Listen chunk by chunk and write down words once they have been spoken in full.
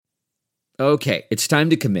Okay, it's time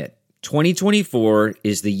to commit. 2024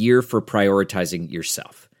 is the year for prioritizing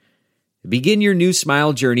yourself. Begin your new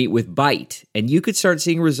smile journey with Byte, and you could start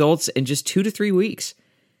seeing results in just 2 to 3 weeks.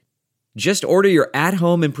 Just order your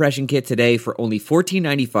at-home impression kit today for only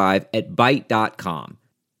 $14.95 at Byte.com.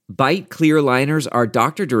 Byte clear liners are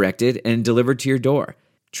doctor-directed and delivered to your door.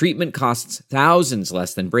 Treatment costs thousands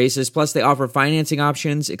less than braces, plus they offer financing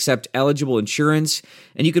options, accept eligible insurance,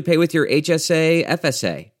 and you could pay with your HSA,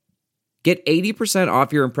 FSA. Get 80%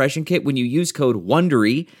 off your impression kit when you use code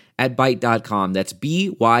WONDERY at Byte.com. That's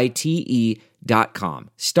BYTE.com.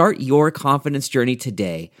 Start your confidence journey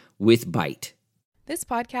today with Byte. This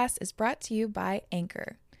podcast is brought to you by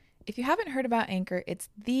Anchor. If you haven't heard about Anchor, it's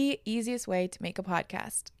the easiest way to make a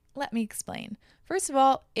podcast. Let me explain. First of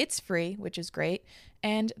all, it's free, which is great,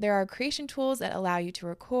 and there are creation tools that allow you to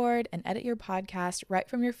record and edit your podcast right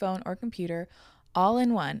from your phone or computer, all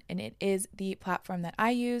in one, and it is the platform that I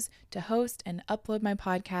use to host and upload my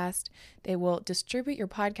podcast. They will distribute your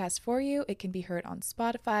podcast for you. It can be heard on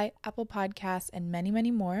Spotify, Apple Podcasts, and many,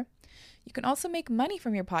 many more. You can also make money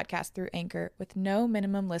from your podcast through Anchor with no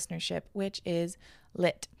minimum listenership, which is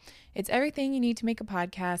lit. It's everything you need to make a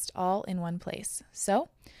podcast all in one place. So,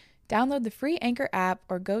 download the free Anchor app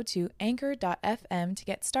or go to anchor.fm to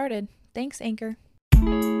get started. Thanks, Anchor.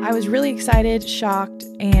 I was really excited, shocked,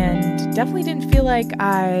 and definitely didn't feel like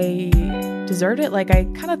I deserved it. Like, I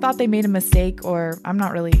kind of thought they made a mistake, or I'm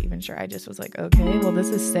not really even sure. I just was like, okay, well, this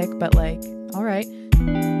is sick, but like, all right.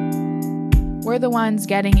 We're the ones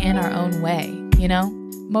getting in our own way, you know?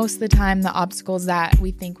 Most of the time, the obstacles that we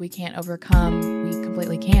think we can't overcome, we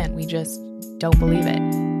completely can. We just don't believe it.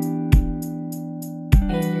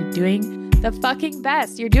 And you're doing the fucking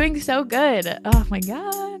best. You're doing so good. Oh my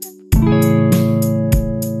God.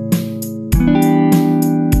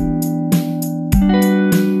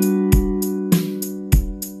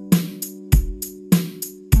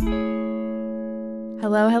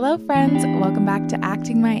 Hello, friends. Welcome back to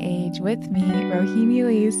Acting My Age with me, Rohini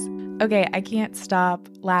Elise. Okay, I can't stop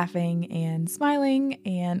laughing and smiling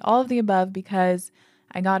and all of the above because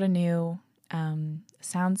I got a new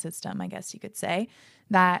sound system, I guess you could say,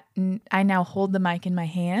 that I now hold the mic in my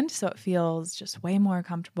hand, so it feels just way more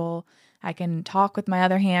comfortable. I can talk with my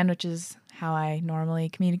other hand, which is how I normally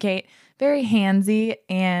communicate. Very handsy,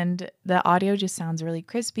 and the audio just sounds really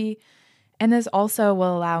crispy. And this also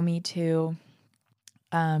will allow me to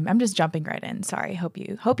I'm just jumping right in. Sorry. Hope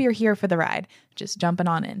you're here for the ride. Just jumping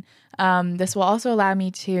on in. This will also allow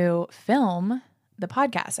me to film the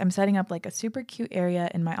podcast. I'm setting up like a super cute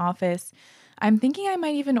area in my office. I'm thinking I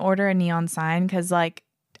might even order a neon sign because, like,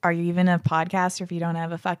 are you even a podcaster if you don't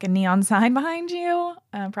have a fucking neon sign behind you?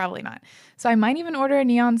 Probably not. So I might even order a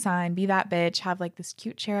neon sign, be that bitch, have like this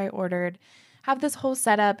cute chair I ordered, have this whole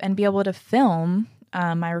setup, and be able to film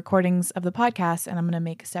my recordings of the podcast. And I'm going to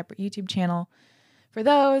make a separate YouTube channel for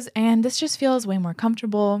those, and this just feels way more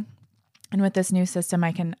comfortable. And with this new system,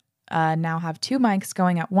 I can now have 2 mics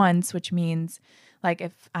going at once, which means, like,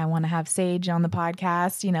 if I want to have Sage on the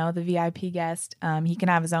podcast, you know, the VIP guest, he can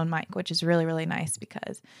have his own mic, which is really, really nice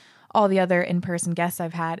because all the other in-person guests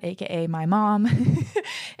I've had, aka my mom,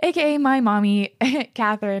 aka my mommy,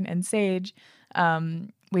 Catherine and Sage,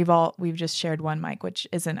 we've just shared one mic, which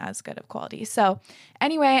isn't as good of quality. So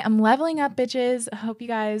anyway, I'm leveling up, bitches. I hope you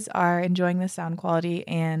guys are enjoying the sound quality.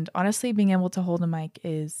 And honestly, being able to hold a mic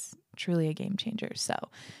is truly a game changer. So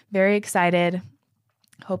very excited.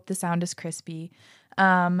 Hope the sound is crispy.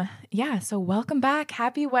 So welcome back.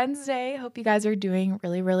 Happy Wednesday. Hope you guys are doing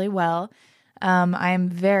really, really well. I am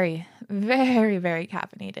very, very, very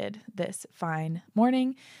caffeinated this fine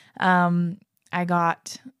morning. I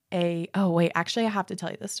got I have to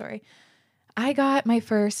tell you this story. I got my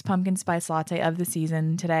first pumpkin spice latte of the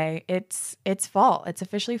season today. It's fall. It's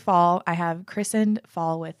officially fall. I have christened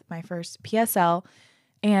fall with my first PSL,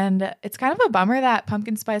 and it's kind of a bummer that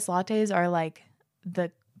pumpkin spice lattes are like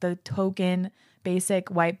the token basic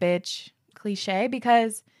white bitch cliche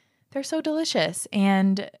because they're so delicious,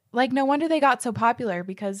 and like no wonder they got so popular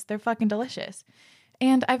because they're fucking delicious.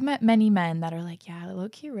 And I've met many men that are like, yeah,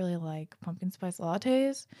 low-key really like pumpkin spice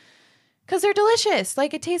lattes because they're delicious.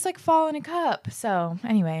 Like, it tastes like fall in a cup. So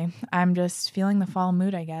anyway, I'm just feeling the fall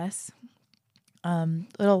mood, I guess.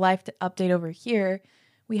 Little life update over here.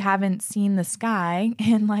 We haven't seen the sky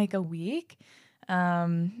in like a week. All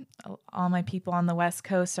my people on the West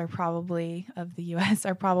Coast of the U.S.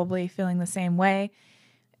 are probably feeling the same way.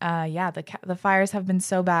 The fires have been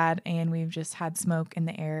so bad, and we've just had smoke in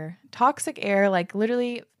the air. Toxic air, like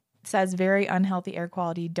literally says very unhealthy air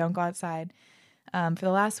quality. Don't go outside. for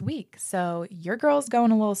the last week. So your girl's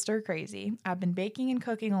going a little stir crazy. I've been baking and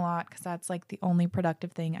cooking a lot because that's like the only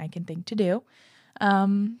productive thing I can think to do.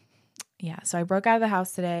 So I broke out of the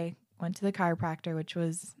house today, went to the chiropractor, which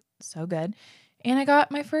was so good. And I got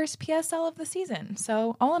my first PSL of the season.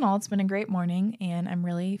 So all in all, it's been a great morning and I'm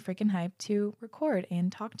really freaking hyped to record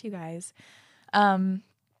and talk to you guys.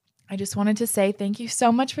 I just wanted to say thank you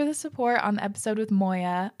so much for the support on the episode with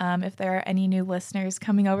Moya. If there are any new listeners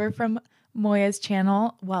coming over from Moya's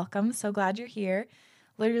channel, welcome. So glad you're here.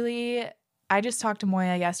 Literally, I just talked to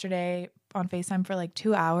Moya yesterday on FaceTime for like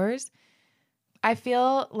 2 hours. I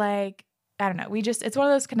feel like, I don't know, it's one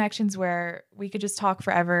of those connections where we could just talk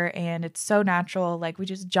forever and it's so natural. Like we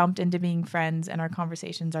just jumped into being friends and our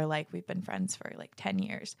conversations are like we've been friends for like 10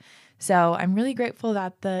 years. So I'm really grateful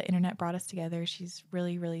that the internet brought us together. She's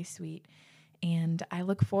really, really sweet. And I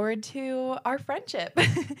look forward to our friendship.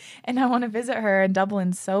 And I want to visit her in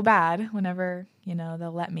Dublin so bad whenever,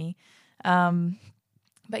 they'll let me.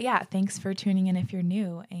 But yeah, thanks for tuning in if you're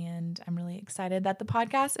new. And I'm really excited that the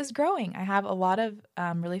podcast is growing. I have a lot of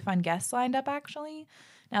really fun guests lined up, actually,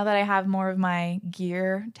 now that I have more of my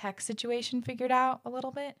gear tech situation figured out a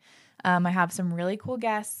little bit. I have some really cool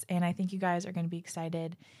guests, and I think you guys are going to be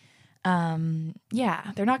excited. They're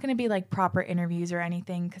not going to be like proper interviews or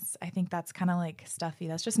anything because I think that's kind of like stuffy.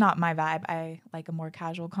 That's just not my vibe. I like a more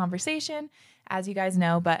casual conversation, as you guys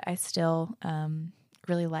know, but I still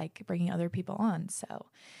really like bringing other people on. So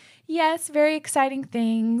yes, very exciting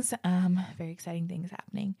things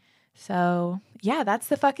happening. So yeah, that's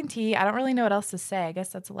the fucking tea. I don't really know what else to say. I guess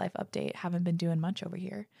that's a life update. Haven't been doing much over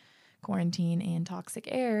here. Quarantine and toxic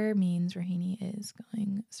air means Rohini is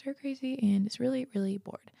going stir crazy and is really, really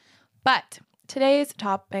bored. But today's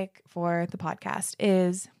topic for the podcast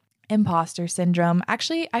is imposter syndrome.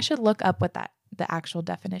 Actually, I should look up what the actual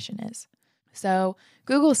definition is. So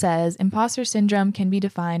Google says imposter syndrome can be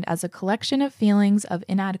defined as a collection of feelings of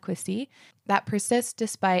inadequacy that persist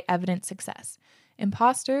despite evident success.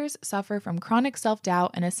 Imposters suffer from chronic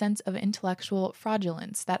self-doubt and a sense of intellectual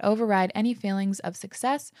fraudulence that override any feelings of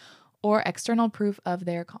success or external proof of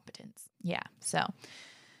their competence. Yeah, so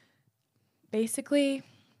basically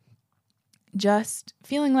just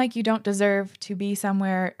feeling like you don't deserve to be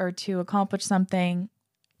somewhere or to accomplish something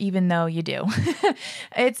even though you do.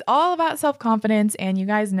 It's all about self-confidence. And you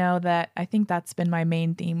guys know that I think that's been my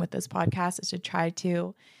main theme with this podcast is to try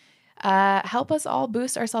to help us all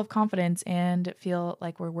boost our self-confidence and feel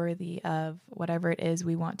like we're worthy of whatever it is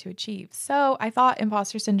we want to achieve. So I thought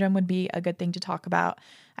imposter syndrome would be a good thing to talk about.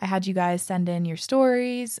 I had you guys send in your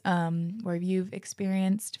stories where you've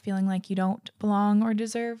experienced feeling like you don't belong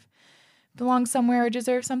somewhere or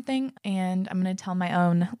deserve something. And I'm going to tell my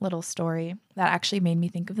own little story that actually made me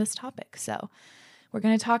think of this topic. So we're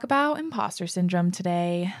going to talk about imposter syndrome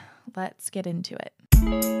today. Let's get into it.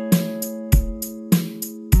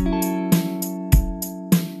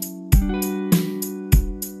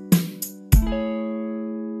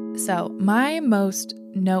 So my most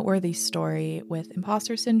noteworthy story with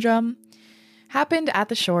imposter syndrome happened at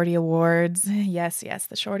the Shorty Awards. Yes,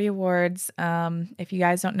 the Shorty Awards. If you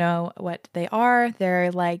guys don't know what they are,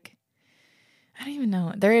 they're like, I don't even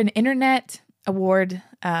know. They're an internet award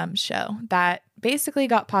show that basically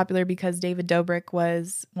got popular because David Dobrik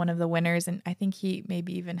was one of the winners. And I think he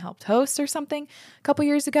maybe even helped host or something a couple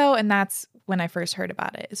years ago. And that's when I first heard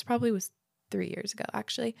about it. It probably was 3 years ago,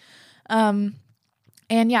 actually.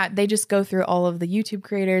 And yeah, they just go through all of the YouTube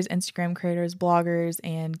creators, Instagram creators, bloggers,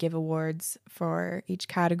 and give awards for each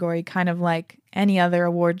category, kind of like any other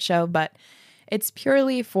award show, but it's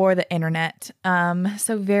purely for the internet.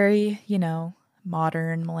 So very,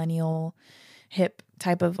 modern, millennial, hip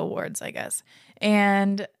type of awards, I guess.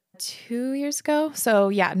 And 2 years ago, so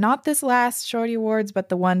yeah, not this last Shorty Awards, but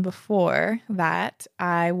the one before that,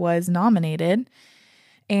 I was nominated.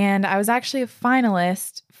 And I was actually a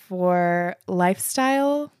finalist for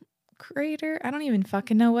Lifestyle Creator. I don't even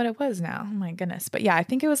fucking know what it was now. Oh my goodness. But yeah, I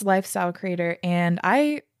think it was Lifestyle Creator. And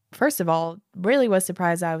I, first of all, really was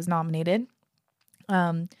surprised I was nominated.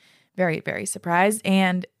 Very, very surprised.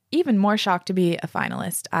 And even more shocked to be a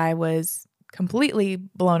finalist. I was completely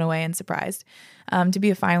blown away and surprised. To be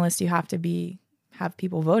a finalist, you have to have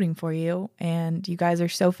people voting for you. And you guys are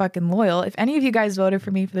so fucking loyal. If any of you guys voted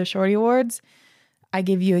for me for the Shorty Awards, I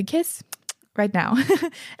give you a kiss right now,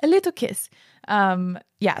 a little kiss. So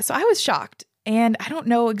I was shocked, and I don't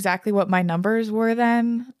know exactly what my numbers were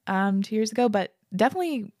then 2 years ago, but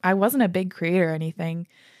definitely I wasn't a big creator or anything.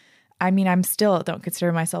 I mean, don't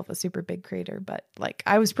consider myself a super big creator, but like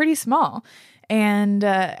I was pretty small, and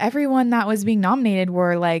everyone that was being nominated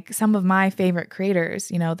were like some of my favorite creators,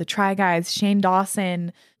 the Try Guys, Shane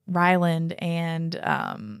Dawson, Ryland and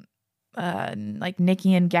like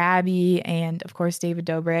Nikki and Gabby and of course David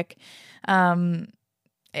Dobrik.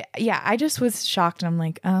 Yeah, I just was shocked and I'm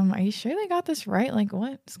like, are you sure they got this right? Like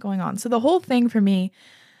what's going on? So the whole thing for me,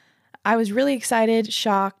 I was really excited,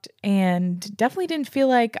 shocked, and definitely didn't feel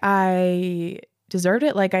like I deserved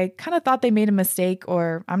it. Like I kind of thought they made a mistake,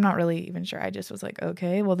 or I'm not really even sure. I just was like,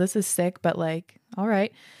 okay, well, this is sick, but like, all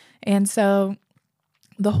right. And so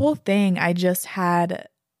the whole thing I just had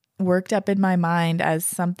worked up in my mind as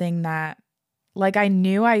something that like I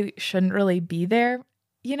knew I shouldn't really be there.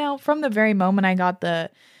 You know, from the very moment I got the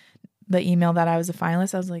email that I was a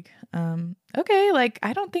finalist, I was like, okay, like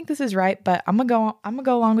I don't think this is right, but I'm gonna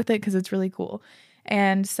go along with it because it's really cool.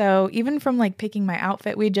 And so even from like picking my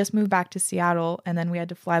outfit, we had just moved back to Seattle and then we had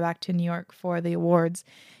to fly back to New York for the awards.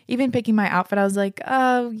 Even picking my outfit, I was like,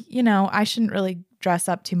 you know, I shouldn't really dress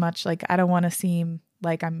up too much. Like I don't want to seem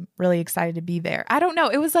like I'm really excited to be there. I don't know.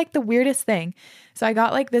 It was like the weirdest thing. So I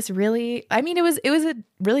got like this really, I mean, it was a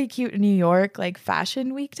really cute New York, like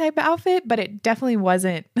fashion week type of outfit, but it definitely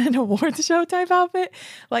wasn't an awards show type outfit.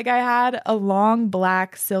 Like I had a long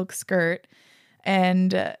black silk skirt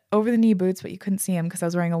and over the knee boots, but you couldn't see them because I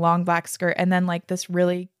was wearing a long black skirt. And then like this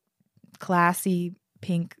really classy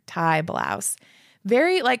pink tie blouse.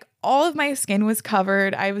 Very like all of my skin was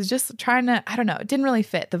covered. I was just trying to, I don't know, it didn't really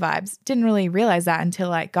fit the vibes. Didn't really realize that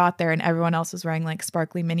until I got there and everyone else was wearing like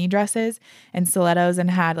sparkly mini dresses and stilettos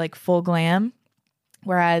and had like full glam.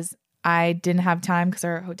 Whereas I didn't have time because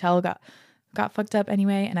our hotel got fucked up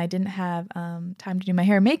anyway. And I didn't have time to do my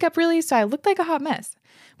hair and makeup really. So I looked like a hot mess,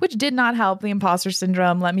 which did not help the imposter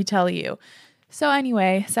syndrome, let me tell you. So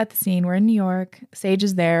anyway, set the scene. We're in New York. Sage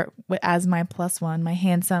is there as my +1, my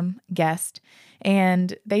handsome guest.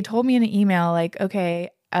 And they told me in an email, like, okay,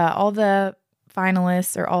 all the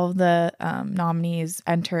finalists or all of the nominees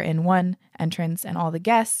enter in one entrance and all the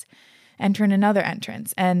guests enter in another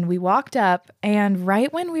entrance. And we walked up and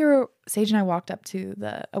right when Sage and I walked up to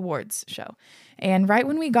the awards show. And right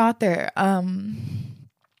when we got there,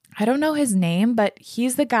 I don't know his name, but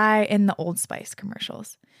he's the guy in the Old Spice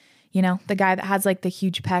commercials. You know, the guy that has like the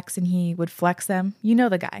huge pecs and he would flex them. You know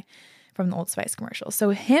the guy from the Old Spice commercials.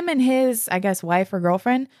 So him and his, I guess, wife or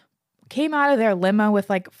girlfriend came out of their limo with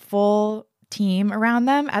like full team around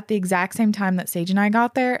them at the exact same time that Sage and I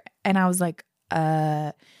got there. And I was like,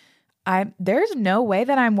 there's no way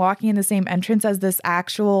that I'm walking in the same entrance as this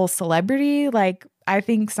actual celebrity. Like, I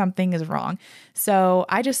think something is wrong. So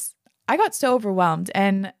I got so overwhelmed.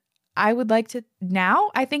 And I would like to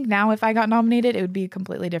I think now if I got nominated, it would be a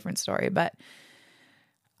completely different story. But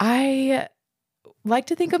I like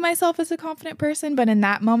to think of myself as a confident person. But in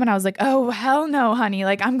that moment, I was like, oh, hell no, honey.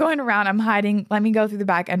 Like I'm going around, I'm hiding. Let me go through the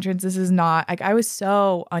back entrance. This is not like I was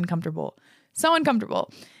so uncomfortable.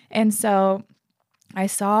 And so I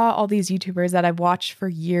saw all these YouTubers that I've watched for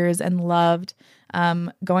years and loved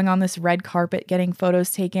going on this red carpet, getting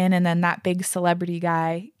photos taken. And then that big celebrity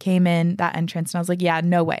guy came in that entrance. And I was like, yeah,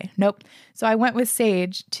 no way. Nope. So I went with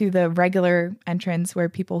Sage to the regular entrance where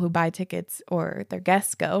people who buy tickets or their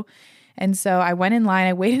guests go. And so I went in line.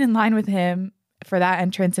 I waited in line with him for that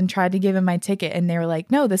entrance and tried to give him my ticket. And they were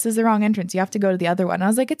like, no, this is the wrong entrance. You have to go to the other one. And I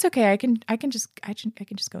was like, it's okay. I can just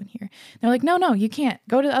go in here. And they're like, no, you can't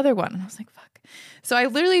go to the other one. And I was like, fuck. So I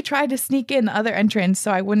literally tried to sneak in the other entrance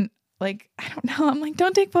so I wouldn't I don't know. I'm like,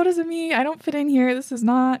 don't take photos of me. I don't fit in here. This is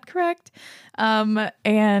not correct.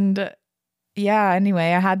 And yeah,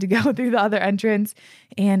 anyway, I had to go through the other entrance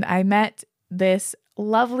and I met this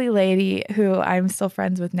lovely lady who I'm still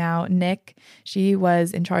friends with now, Nick. She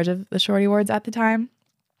was in charge of the Shorty Awards at the time.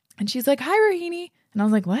 And she's like, hi, Rohini. And I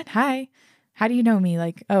was like, what? Hi. How do you know me?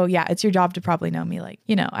 Like, oh yeah, it's your job to probably know me. Like,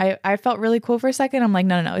 you know, I felt really cool for a second. I'm like,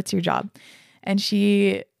 no, it's your job. And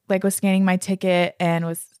she like was scanning my ticket and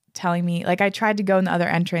was telling me, like, I tried to go in the other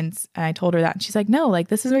entrance and I told her that. And she's like, no, like,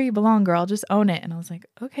 this is where you belong, girl. Just own it. And I was like,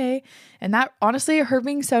 okay. And that honestly, her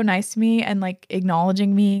being so nice to me and like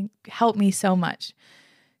acknowledging me helped me so much.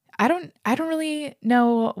 I don't really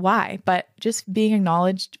know why, but just being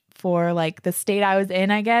acknowledged for like the state I was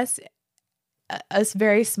in, I guess, a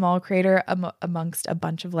very small creator amongst a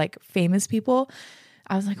bunch of like famous people.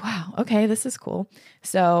 I was like, wow, okay, this is cool.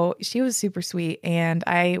 So she was super sweet. And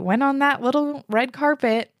I went on that little red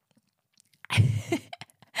carpet.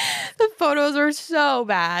 The photos were so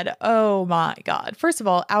bad. Oh my God. First of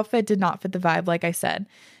all, outfit did not fit the vibe, like I said.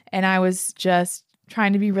 And I was just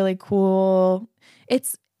trying to be really cool.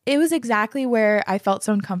 It was exactly where I felt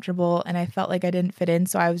so uncomfortable and I felt like I didn't fit in.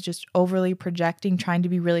 So I was just overly projecting, trying to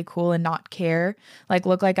be really cool and not care. Like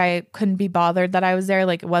look like I couldn't be bothered that I was there.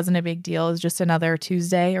 Like it wasn't a big deal. It was just another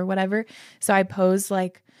Tuesday or whatever. So I posed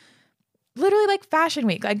like literally like Fashion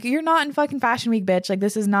Week. Like, you're not in fucking Fashion Week, bitch. Like,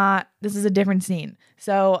 this is a different scene.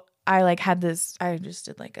 So I like had this, I just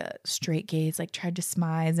did like a straight gaze, like tried to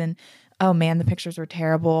smize, and oh man, the pictures were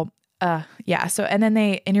terrible. Yeah. So, and then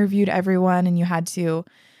they interviewed everyone, and you had to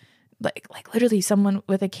like literally someone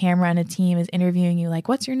with a camera and a team is interviewing you. Like,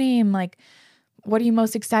 what's your name? Like, what are you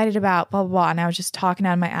most excited about? Blah, blah, blah. And I was just talking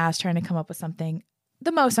out of my ass, trying to come up with something,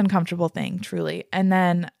 the most uncomfortable thing, truly. And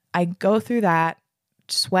then I go through that,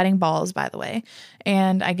 sweating balls, by the way.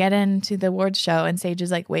 And I get into the awards show, and Sage is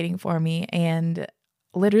like waiting for me, and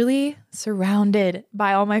literally surrounded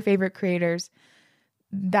by all my favorite creators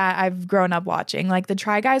that I've grown up watching. Like, the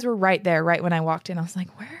Try Guys were right there, right when I walked in. I was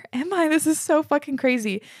like, where am I? This is so fucking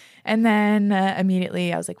crazy. And then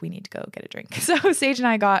immediately I was like, we need to go get a drink. So Sage and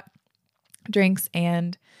I got drinks,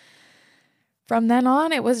 and from then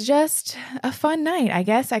on, it was just a fun night. I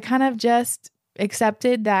guess I kind of just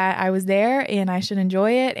accepted that I was there and I should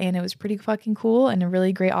enjoy it, and it was pretty fucking cool and a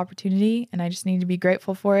really great opportunity, and I just need to be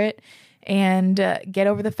grateful for it and get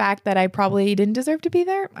over the fact that I probably didn't deserve to be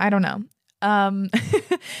there. I don't know.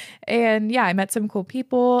 And yeah, I met some cool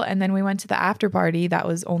people, and then we went to the after party that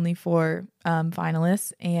was only for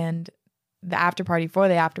finalists, and the after party for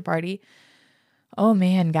the after party. Oh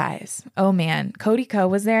man, guys. Oh man. Cody Ko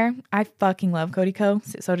was there. I fucking love Cody Ko.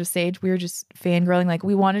 So does Sage. We were just fangirling. Like,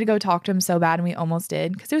 we wanted to go talk to him so bad, and we almost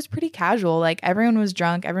did, because it was pretty casual. Like, everyone was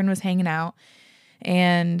drunk. Everyone was hanging out.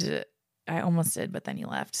 And I almost did, but then he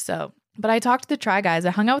left. So, but I talked to the Try Guys. I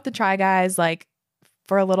hung out with the Try Guys like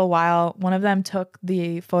for a little while. One of them took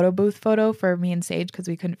the photo booth photo for me and Sage because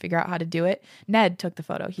we couldn't figure out how to do it. Ned took the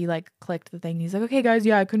photo. He like clicked the thing. He's like, okay, guys,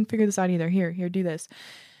 yeah, I couldn't figure this out either. Here, do this.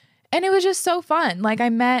 And it was just so fun. Like, I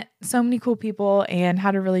met so many cool people and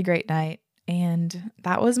had a really great night. And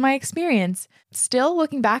that was my experience. Still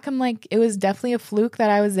looking back, I'm like, it was definitely a fluke that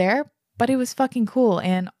I was there, but it was fucking cool.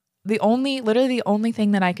 And literally the only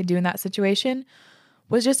thing that I could do in that situation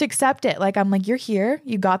was just accept it. Like, I'm like, you're here,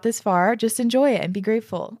 you got this far, just enjoy it and be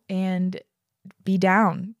grateful and be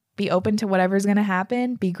down, be open to whatever's going to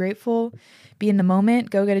happen, be grateful, be in the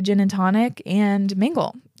moment, go get a gin and tonic and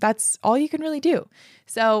mingle. That's all you can really do.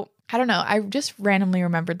 So I don't know. I just randomly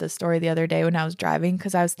remembered this story the other day when I was driving,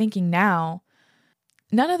 because I was thinking now,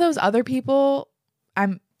 none of those other people,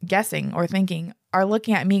 I'm guessing or thinking, are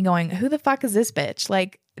looking at me going, who the fuck is this bitch?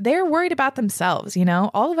 Like, they're worried about themselves, you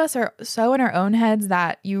know? All of us are so in our own heads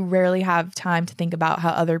that you rarely have time to think about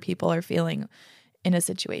how other people are feeling in a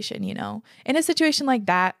situation, you know? In a situation like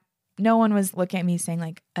that, no one was looking at me saying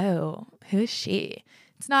like, oh, who is she?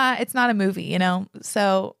 It's not a movie, you know?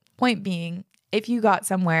 So point being, if you got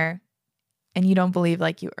somewhere and you don't believe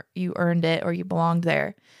like you earned it or you belonged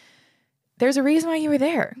there, there's a reason why you were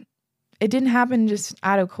there. It didn't happen just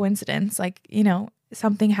out of coincidence. Like, you know,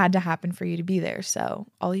 something had to happen for you to be there. So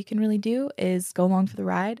all you can really do is go along for the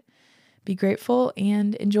ride, be grateful,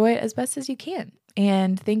 and enjoy it as best as you can.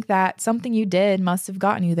 And think that something you did must have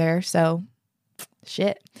gotten you there. So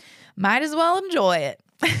shit, might as well enjoy it.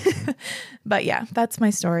 But yeah, that's my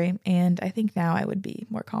story. And I think now I would be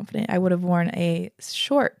more confident. I would have worn a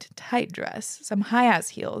short, tight dress, some high ass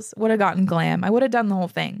heels, would have gotten glam. I would have done the whole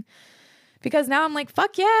thing. Because now I'm like,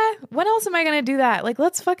 fuck yeah. When else am I going to do that? Like,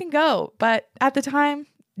 let's fucking go. But at the time,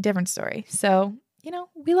 different story. So, you know,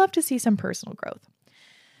 we love to see some personal growth.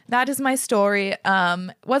 That is my story.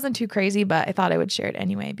 Wasn't too crazy, but I thought I would share it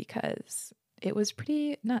anyway because it was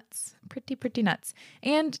pretty nuts. Pretty nuts.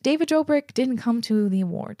 And David Dobrik didn't come to the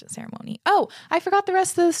award ceremony. Oh, I forgot the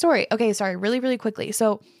rest of the story. Okay, sorry, really quickly.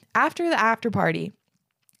 So after the after party,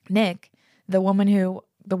 Nick, the woman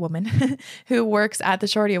who works at the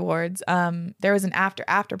Shorty Awards, there was an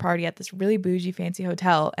after party at this really bougie fancy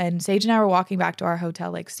hotel, and Sage and I were walking back to our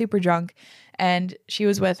hotel like super drunk, and she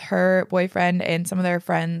was with her boyfriend and some of their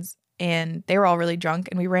friends, and they were all really drunk,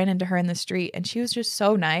 and we ran into her in the street, and she was just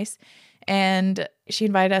so nice, and she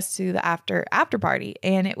invited us to the after party,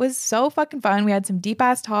 and it was so fucking fun. We had some deep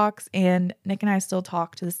ass talks, and Nick and I still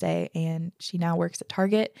talk to this day, and she now works at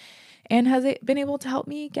Target and has been able to help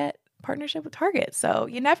me get partnership with Target. So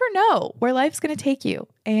you never know where life's going to take you.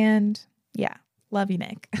 And yeah, love you,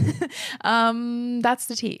 Nick. That's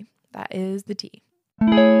the tea. That is the tea.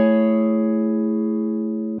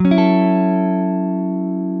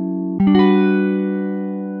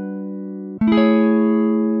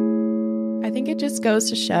 I think it just goes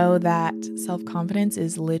to show that self-confidence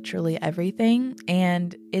is literally everything.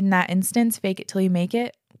 And in that instance, fake it till you make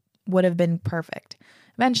it would have been perfect.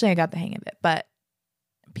 Eventually I got the hang of it, but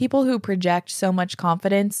people who project so much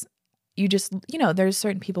confidence, there's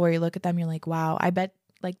certain people where you look at them, you're like, wow, I bet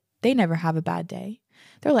like they never have a bad day.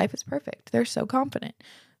 Their life is perfect. They're so confident.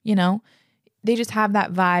 You know, they just have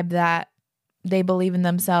that vibe that they believe in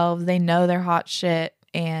themselves, they know they're hot shit,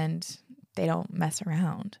 and they don't mess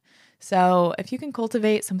around. So if you can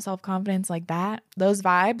cultivate some self-confidence like that, those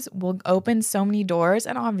vibes will open so many doors.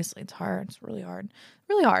 And obviously it's hard. It's really hard.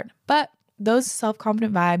 Really hard. But those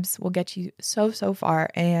self-confident vibes will get you so far.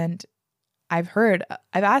 And I've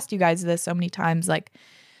asked you guys this so many times, like,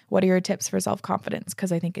 what are your tips for self-confidence?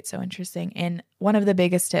 Because I think it's so interesting. And one of the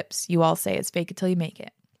biggest tips you all say is fake it till you make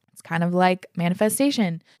it. It's kind of like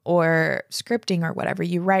manifestation or scripting or whatever.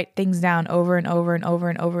 You write things down over and over and over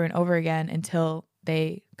and over and over again until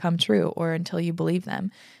they come true or until you believe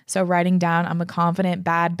them. So writing down, I'm a confident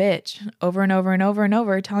bad bitch over and over and over and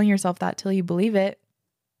over, telling yourself that till you believe it,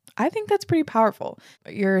 I think that's pretty powerful.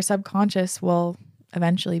 Your subconscious will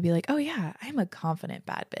eventually be like, oh yeah, I'm a confident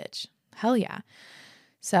bad bitch. Hell yeah.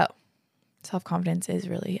 So self-confidence is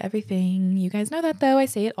really everything. You guys know that though. I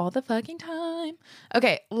say it all the fucking time.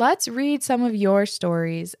 Okay, let's read some of your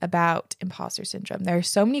stories about imposter syndrome. There are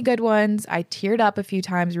so many good ones. I teared up a few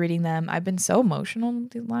times reading them. I've been so emotional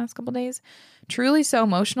the last couple of days. Truly so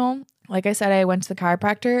emotional. Like I said, I went to the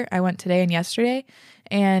chiropractor. I went today and yesterday,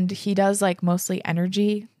 and he does like mostly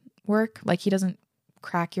energy work. Like he doesn't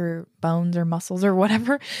crack your bones or muscles or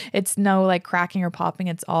whatever. It's no like cracking or popping.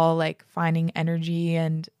 It's all like finding energy,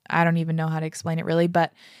 and I don't even know how to explain it really,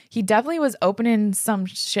 but he definitely was opening some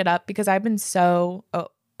shit up because I've been so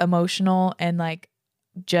emotional and like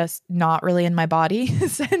just not really in my body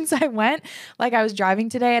since I went. Like I was driving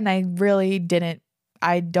today and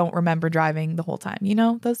I don't remember driving the whole time. You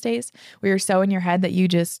know, those days where you're so in your head that you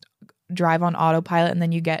just drive on autopilot, and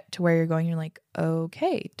then you get to where you're going. You're like,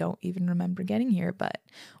 okay, don't even remember getting here, but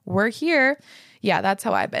we're here. Yeah, that's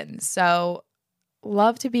how I've been. So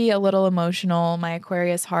love to be a little emotional. My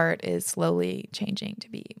Aquarius heart is slowly changing to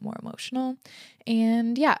be more emotional.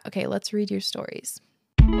 And yeah, okay, let's read your stories.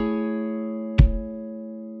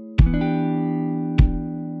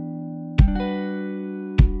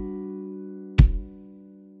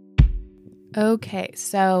 Okay,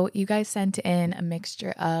 so you guys sent in a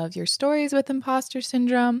mixture of your stories with imposter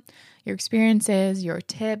syndrome, your experiences, your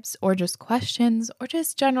tips, or just questions, or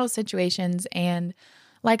just general situations. And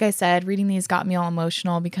like I said, reading these got me all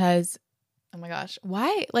emotional because, oh my gosh,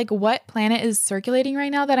 why? Like, what planet is circulating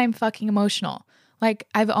right now that I'm fucking emotional? Like,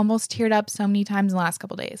 I've almost teared up so many times in the last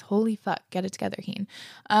couple days. Holy fuck, get it together, Heen.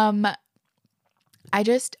 I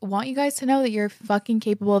just want you guys to know that you're fucking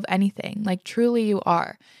capable of anything. Like, truly you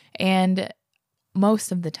are. And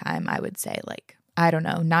most of the time, I would say, like, I don't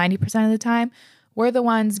know, 90% of the time, we're the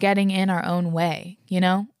ones getting in our own way, you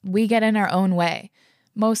know? We get in our own way.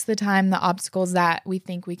 Most of the time, the obstacles that we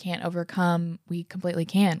think we can't overcome, we completely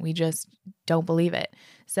can. We just don't believe it.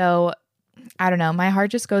 So, I don't know. My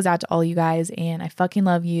heart just goes out to all you guys, and I fucking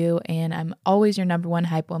love you, and I'm always your number one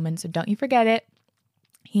hype woman, so don't you forget it.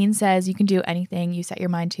 Heen says you can do anything you set your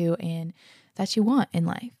mind to and that you want in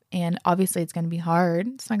life. And obviously, it's going to be hard.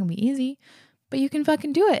 It's not going to be easy, but you can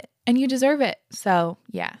fucking do it, and you deserve it. So,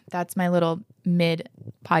 yeah, that's my little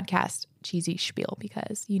mid-podcast cheesy spiel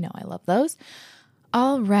because, you know, I love those.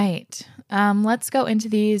 All right. Let's go into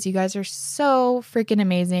these. You guys are so freaking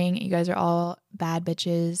amazing. You guys are all bad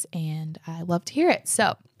bitches, and I love to hear it.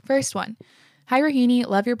 So, first one. Hi, Rohini.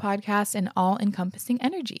 Love your podcast and all-encompassing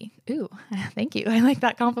energy. Ooh, thank you. I like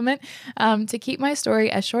that compliment. To keep my story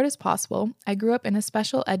as short as possible, I grew up in a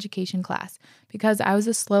special education class because I was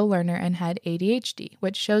a slow learner and had ADHD,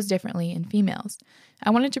 which shows differently in females. I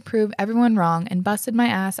wanted to prove everyone wrong and busted my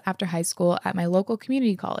ass after high school at my local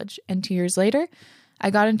community college, and 2 years later,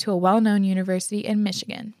 I got into a well-known university in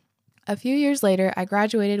Michigan. A few years later, I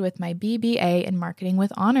graduated with my BBA in marketing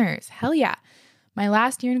with honors. Hell yeah. My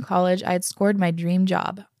last year in college, I had scored my dream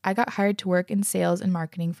job. I got hired to work in sales and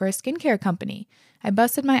marketing for a skincare company. I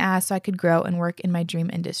busted my ass so I could grow and work in my dream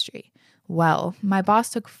industry. Well, my boss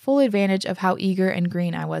took full advantage of how eager and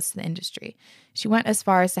green I was to the industry. She went as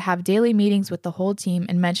far as to have daily meetings with the whole team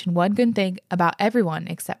and mention one good thing about everyone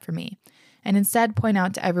except for me, and instead point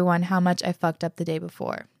out to everyone how much I fucked up the day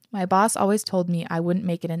before. My boss always told me I wouldn't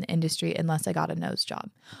make it in the industry unless I got a nose job.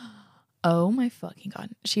 Oh my fucking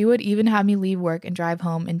God. She would even have me leave work and drive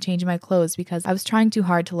home and change my clothes because I was trying too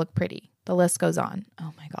hard to look pretty. The list goes on.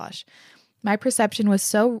 Oh my gosh. My perception was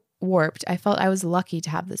so warped, I felt I was lucky to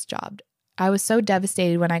have this job. I was so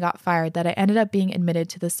devastated when I got fired that I ended up being admitted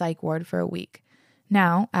to the psych ward for a week.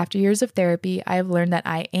 Now, after years of therapy, I have learned that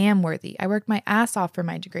I am worthy. I worked my ass off for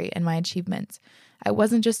my degree and my achievements. I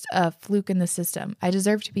wasn't just a fluke in the system. I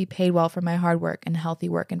deserve to be paid well for my hard work and healthy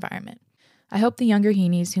work environment. I hope the younger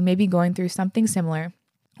Heenies who may be going through something similar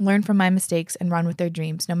learn from my mistakes and run with their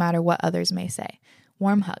dreams, no matter what others may say.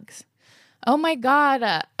 Warm hugs. Oh my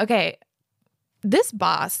God. Okay. This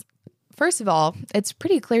boss first of all, it's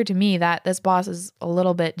pretty clear to me that this boss is a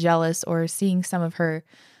little bit jealous or seeing some of her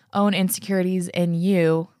own insecurities in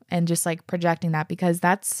you and just like projecting that, because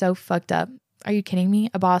that's so fucked up. Are you kidding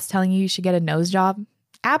me? A boss telling you should get a nose job?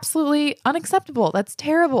 Absolutely unacceptable. That's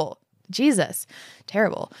terrible. Jesus,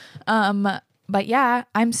 terrible. But yeah,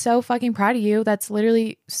 I'm so fucking proud of you. That's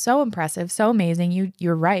literally so impressive, so amazing.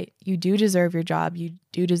 You're right. You do deserve your job. You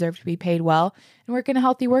do deserve to be paid well and work in a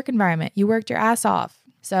healthy work environment. You worked your ass off.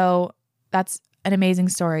 So that's an amazing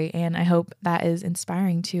story. And I hope that is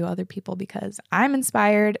inspiring to other people, because I'm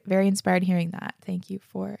inspired, very inspired hearing that. Thank you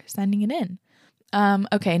for sending it in.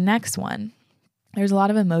 Okay, next one. There's a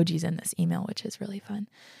lot of emojis in this email, which is really fun.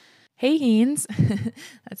 Hey, Heens.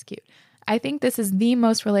 That's cute. I think this is the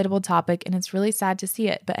most relatable topic, and it's really sad to see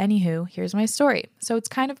it. But anywho, here's my story. So it's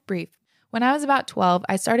kind of brief. When I was about 12,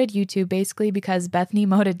 I started YouTube basically because Bethany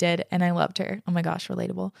Mota did, and I loved her. Oh my gosh,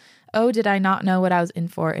 relatable. Oh, did I not know what I was in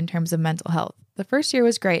for in terms of mental health? The first year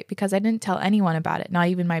was great because I didn't tell anyone about it, not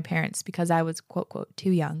even my parents, because I was quote, quote,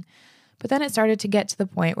 too young. But then it started to get to the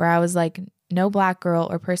point where I was like, no Black girl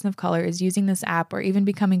or person of color is using this app or even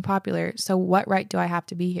becoming popular, so what right do I have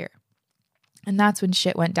to be here? And that's when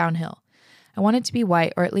shit went downhill. I wanted to be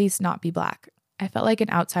white, or at least not be Black. I felt like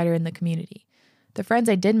an outsider in the community. The friends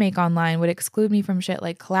I did make online would exclude me from shit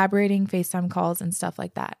like collaborating, FaceTime calls, and stuff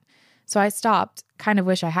like that. So I stopped. Kind of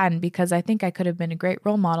wish I hadn't, because I think I could have been a great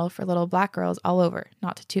role model for little Black girls all over,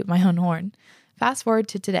 not to toot my own horn. Fast forward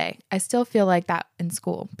to today, I still feel like that in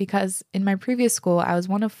school, because in my previous school, I was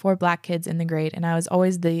one of 4 Black kids in the grade, and I was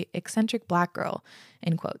always the eccentric Black girl,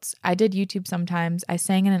 in quotes. I did YouTube sometimes, I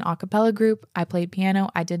sang in an a cappella group, I played piano,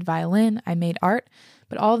 I did violin, I made art,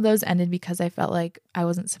 but all of those ended because I felt like I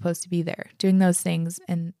wasn't supposed to be there, doing those things,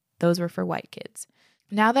 and those were for white kids.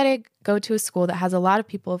 Now that I go to a school that has a lot of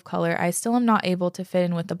people of color, I still am not able to fit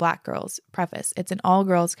in with the Black girls. Preface, it's an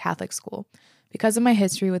all-girls Catholic school. Because of my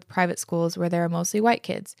history with private schools where there are mostly white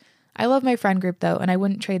kids. I love my friend group though, and I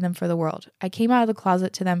wouldn't trade them for the world. I came out of the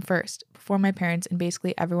closet to them first, before my parents and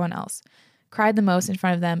basically everyone else. Cried the most in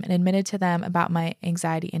front of them and admitted to them about my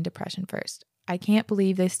anxiety and depression first. I can't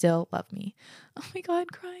believe they still love me. Oh my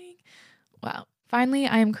God, crying. Wow. Finally,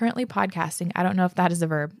 I am currently podcasting. I don't know if that is a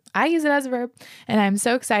verb. I use it as a verb, and I'm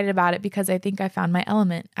so excited about it because I think I found my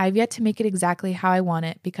element. I've yet to make it exactly how I want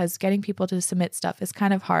it, because getting people to submit stuff is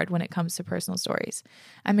kind of hard when it comes to personal stories.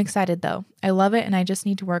 I'm excited though. I love it, and I just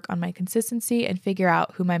need to work on my consistency and figure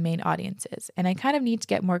out who my main audience is. And I kind of need to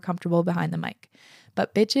get more comfortable behind the mic.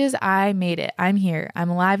 But bitches, I made it. I'm here. I'm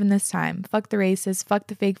alive in this time. Fuck the racists. Fuck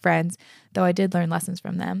the fake friends, though I did learn lessons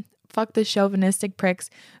from them. Fuck the chauvinistic pricks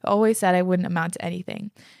who always said I wouldn't amount to anything.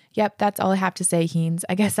 Yep, that's all I have to say, Heens.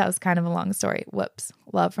 I guess that was kind of a long story. Whoops.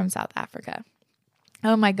 Love from South Africa.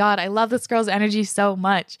 Oh my God, I love this girl's energy so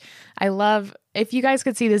much. If you guys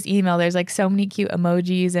could see this email, there's like so many cute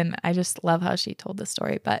emojis, and I just love how she told the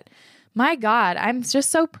story. But my God, I'm just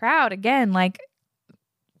so proud. Again,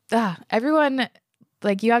 everyone,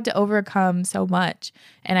 you have to overcome so much,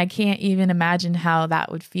 and I can't even imagine how that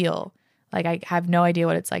would feel. I have no idea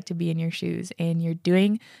what it's like to be in your shoes, and you're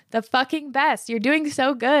doing the fucking best. You're doing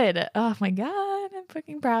so good. Oh my God, I'm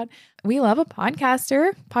fucking proud. We love a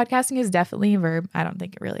podcaster. Podcasting is definitely a verb. I don't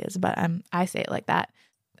think it really is, but I say it like that.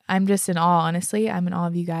 I'm just in awe, honestly. I'm in awe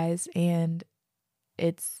of you guys, and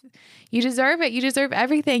you deserve it. You deserve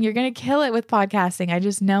everything. You're going to kill it with podcasting. I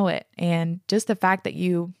just know it. And just the fact that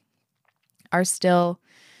you are still...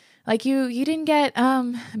 you didn't get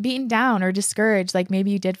beaten down or discouraged like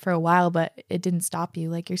maybe you did for a while, but it didn't stop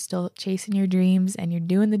you. You're still chasing your dreams and you're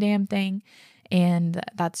doing the damn thing. And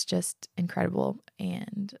that's just incredible.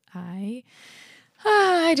 And I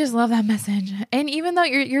just love that message. And even though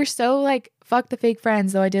you're so fuck the fake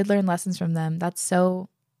friends, though I did learn lessons from them. That's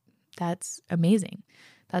amazing.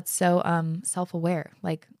 That's so self-aware.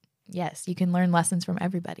 Yes, you can learn lessons from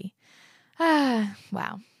everybody.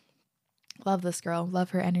 Wow. Love this girl. Love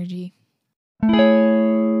her energy.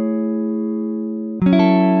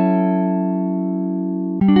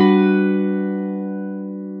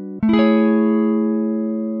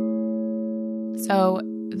 So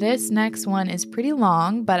this next one is pretty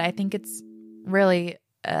long, but I think it's really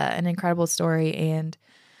an incredible story and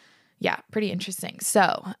pretty interesting.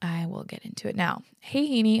 So I will get into it now. Hey,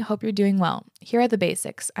 Heaney, hope you're doing well. Here are the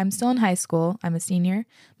basics. I'm still in high school. I'm a senior.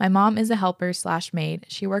 My mom is a helper/maid.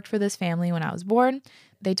 She worked for this family when I was born.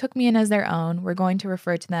 They took me in as their own. We're going to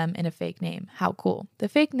refer to them in a fake name. How cool. The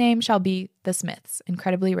fake name shall be the Smiths.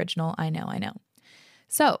 Incredibly original. I know.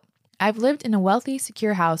 So I've lived in a wealthy,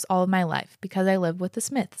 secure house all of my life because I lived with the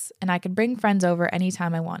Smiths, and I could bring friends over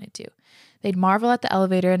anytime I wanted to. They'd marvel at the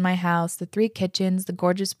elevator in my house, the 3 kitchens, the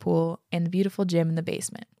gorgeous pool, and the beautiful gym in the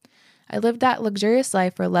basement. I lived that luxurious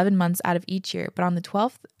life for 11 months out of each year, but on the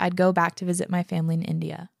 12th, I'd go back to visit my family in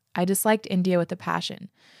India. I disliked India with a passion.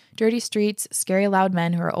 Dirty streets, scary loud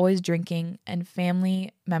men who are always drinking, and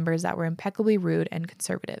family members that were impeccably rude and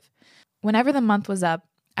conservative. Whenever the month was up,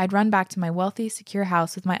 I'd run back to my wealthy, secure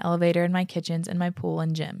house with my elevator and my kitchens and my pool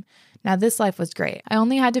and gym. Now, this life was great. I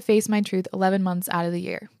only had to face my truth 11 months out of the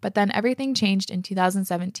year. But then everything changed in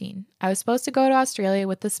 2017. I was supposed to go to Australia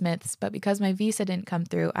with the Smiths, but because my visa didn't come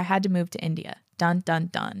through, I had to move to India. Dun, dun,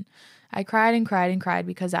 dun. I cried and cried and cried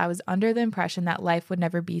because I was under the impression that life would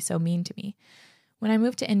never be so mean to me. When I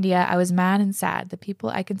moved to India, I was mad and sad. The people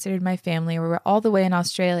I considered my family were all the way in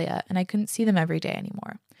Australia, and I couldn't see them every day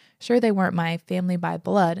anymore. Sure, they weren't my family by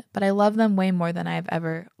blood, but I love them way more than I have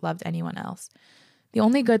ever loved anyone else. The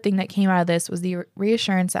only good thing that came out of this was the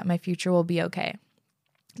reassurance that my future will be okay.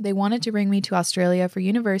 They wanted to bring me to Australia for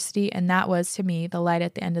university, and that was, to me, the light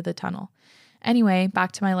at the end of the tunnel. Anyway,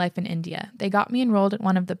 back to my life in India. They got me enrolled at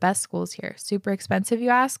one of the best schools here. Super expensive, you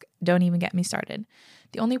ask? Don't even get me started.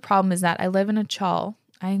 The only problem is that I live in a chawl.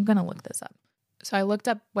 I'm going to look this up. So I looked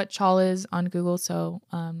up what chawl is on Google,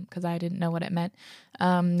 because I didn't know what it meant.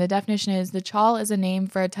 The definition is, the chawl is a name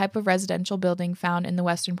for a type of residential building found in the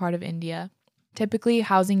western part of India. Typically,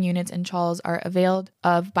 housing units and chawls are availed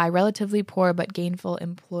of by relatively poor but gainful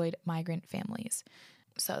employed migrant families.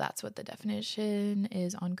 So that's what the definition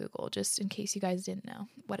is on Google, just in case you guys didn't know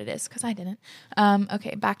what it is, because I didn't.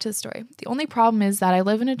 Okay, back to the story. The only problem is that I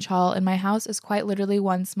live in a chawl and my house is quite literally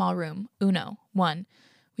one small room. One.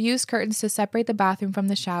 We use curtains to separate the bathroom from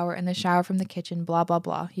the shower and the shower from the kitchen, blah, blah,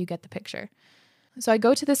 blah. You get the picture. So I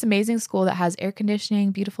go to this amazing school that has air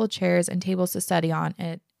conditioning, beautiful chairs, and tables to study on.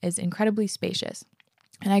 It is incredibly spacious.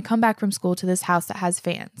 And I come back from school to this house that has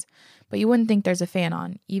fans. But you wouldn't think there's a fan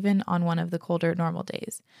on, even on one of the colder normal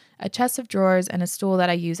days. A chest of drawers and a stool that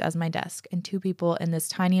I use as my desk, and 2 people in this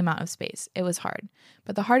tiny amount of space. It was hard.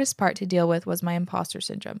 But the hardest part to deal with was my imposter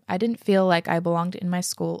syndrome. I didn't feel like I belonged in my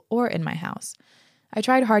school or in my house. I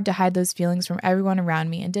tried hard to hide those feelings from everyone around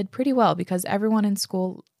me and did pretty well because everyone in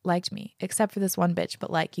school liked me, except for this one bitch,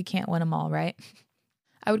 but you can't win them all, right?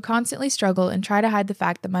 I would constantly struggle and try to hide the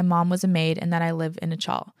fact that my mom was a maid and that I live in a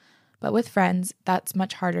chawl. But with friends, that's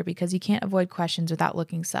much harder because you can't avoid questions without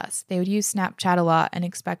looking sus. They would use Snapchat a lot and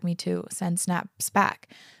expect me to send snaps back,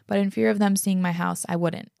 but in fear of them seeing my house, I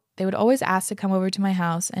wouldn't. They would always ask to come over to my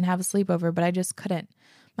house and have a sleepover, but I just couldn't.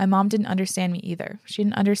 My mom didn't understand me either. She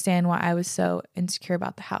didn't understand why I was so insecure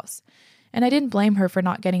about the house. And I didn't blame her for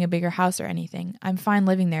not getting a bigger house or anything. I'm fine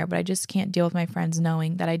living there, but I just can't deal with my friends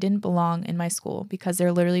knowing that I didn't belong in my school because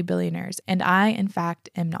they're literally billionaires, and I, in fact,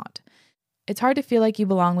 am not. It's hard to feel like you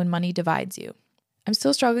belong when money divides you. I'm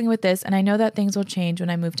still struggling with this, and I know that things will change when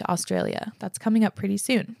I move to Australia. That's coming up pretty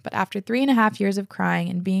soon. But after 3.5 years of crying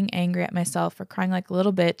and being angry at myself for crying like a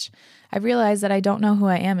little bitch, I realized that I don't know who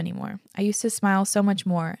I am anymore. I used to smile so much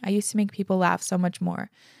more. I used to make people laugh so much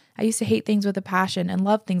more. I used to hate things with a passion and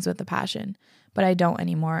love things with a passion, but I don't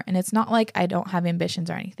anymore. And it's not like I don't have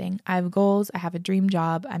ambitions or anything. I have goals. I have a dream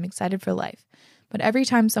job. I'm excited for life. But every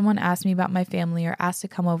time someone asks me about my family or asks to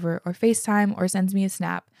come over or FaceTime or sends me a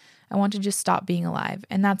snap, I want to just stop being alive.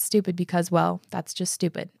 And that's stupid because, well, that's just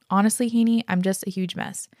stupid. Honestly, Heaney, I'm just a huge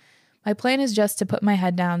mess. My plan is just to put my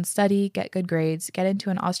head down, study, get good grades, get into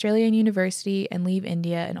an Australian university, and leave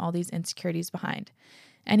India and all these insecurities behind.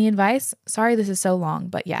 Any advice? Sorry this is so long,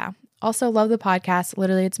 but yeah. Also, love the podcast.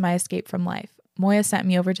 Literally, it's my escape from life. Moya sent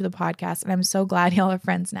me over to the podcast, and I'm so glad y'all are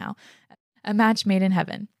friends now. A match made in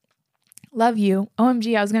heaven. Love you.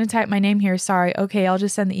 OMG, I was going to type my name here. Sorry. Okay, I'll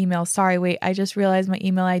just send the email. Sorry, wait, I just realized my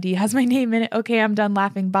email ID has my name in it. Okay, I'm done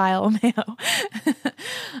laughing. Bye, LMAO.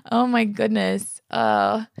 Oh my goodness.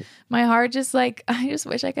 My heart just I just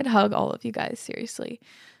wish I could hug all of you guys, seriously.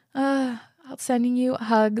 I'm sending you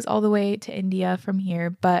hugs all the way to India from here,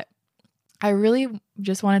 but I really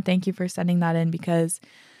just want to thank you for sending that in because,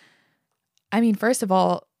 first of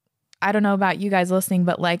all, I don't know about you guys listening,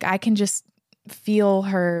 but I can just feel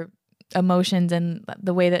her emotions and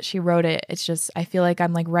the way that she wrote it. It's just, I feel like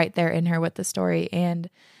I'm right there in her with the story. And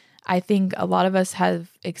I think a lot of us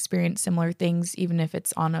have experienced similar things, even if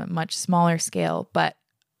it's on a much smaller scale. But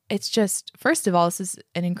it's just, first of all, this is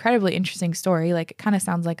an incredibly interesting story. It kind of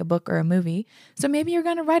sounds like a book or a movie. So maybe you're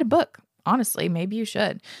going to write a book. Honestly, maybe you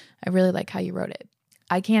should. I really like how you wrote it.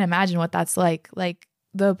 I can't imagine what that's like.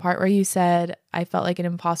 The part where you said, I felt like an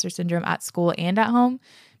imposter syndrome at school and at home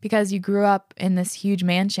because you grew up in this huge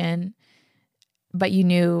mansion, but you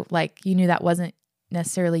knew that wasn't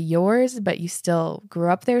necessarily yours, but you still grew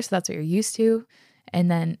up there. So that's what you're used to.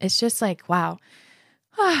 And then it's just wow.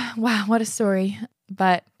 Wow, what a story.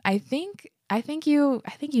 But I think I think you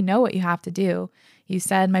know what you have to do. You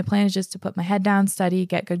said my plan is just to put my head down, study,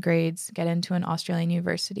 get good grades, get into an Australian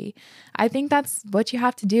university. I think that's what you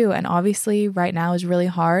have to do. And obviously right now is really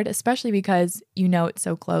hard, especially because you know it's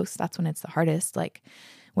so close. That's when it's the hardest. Like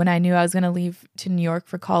when I knew I was going to leave to New York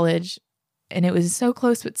for college and it was so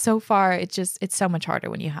close but so far, it's so much harder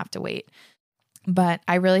when you have to wait. But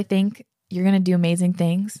I really think you're going to do amazing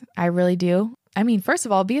things. I really do. I mean, first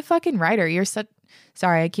of all, be a fucking writer.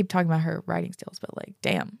 Sorry, I keep talking about her writing skills, but like,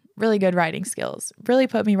 damn, really good writing skills. Really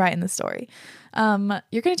put me right in the story.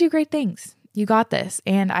 You're going to do great things. You got this.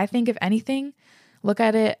 And I think if anything, look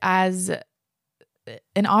at it as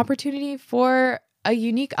an opportunity for a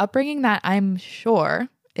unique upbringing that I'm sure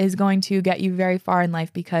is going to get you very far in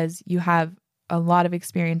life because you have a lot of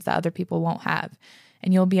experience that other people won't have.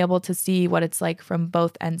 And you'll be able to see what it's like from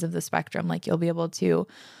both ends of the spectrum. Like you'll be able to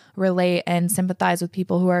relate and sympathize with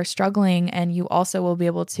people who are struggling. And you also will be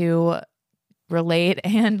able to relate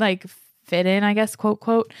and like fit in, I guess, quote,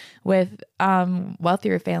 quote, with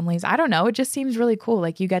wealthier families. I don't know. It just seems really cool.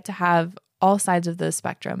 Like you get to have all sides of the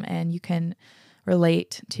spectrum and you can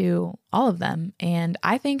relate to all of them. And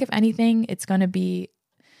I think if anything, it's going to be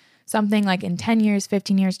something like in 10 years,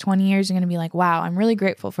 15 years, 20 years, you're going to be like, wow, I'm really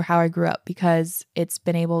grateful for how I grew up because it's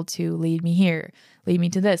been able to lead me here, lead me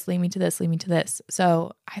to this, lead me to this, lead me to this.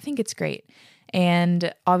 So I think it's great.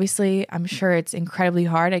 And obviously, I'm sure it's incredibly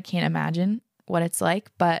hard. I can't imagine what it's like,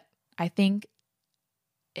 but I think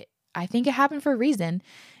it happened for a reason.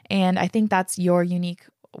 And I think that's your unique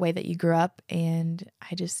way that you grew up. And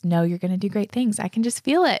I just know you're going to do great things. I can just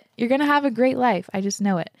feel it. You're going to have a great life. I just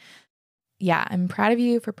know it. Yeah, I'm proud of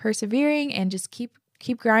you for persevering and just keep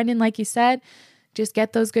grinding. Like you said, just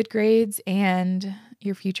get those good grades and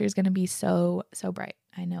your future is going to be so, so bright.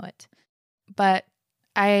 I know it. But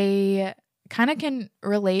I kind of can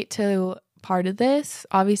relate to part of this,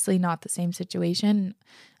 obviously not the same situation.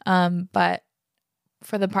 But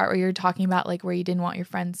for the part where you're talking about like where you didn't want your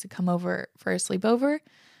friends to come over for a sleepover,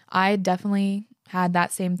 I definitely had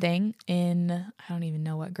that same thing in, I don't even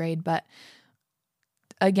know what grade, but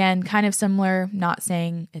again, kind of similar, not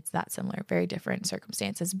saying it's that similar, very different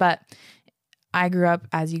circumstances. But I grew up,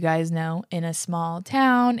 as you guys know, in a small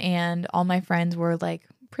town and all my friends were like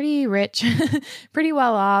pretty rich, pretty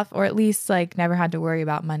well off, or at least like never had to worry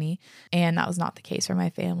about money. And that was not the case for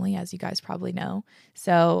my family, as you guys probably know.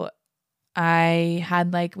 So we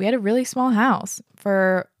had a really small house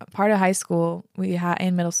for part of high school. We had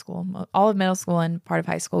in middle school, all of middle school and part of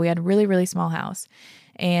high school. We had a really, really small house.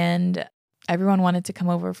 And everyone wanted to come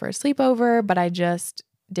over for a sleepover, but I just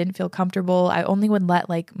didn't feel comfortable. I only would let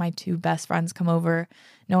like my two best friends come over.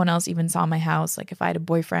 No one else even saw my house. Like if I had a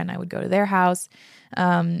boyfriend, I would go to their house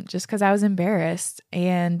just because I was embarrassed.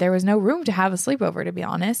 And there was no room to have a sleepover, to be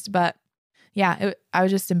honest. But yeah, I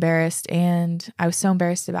was just embarrassed. And I was so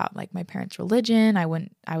embarrassed about like my parents' religion. I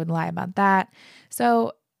would lie about that.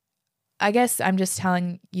 So I guess I'm just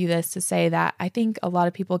telling you this to say that I think a lot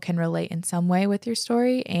of people can relate in some way with your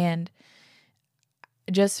story. And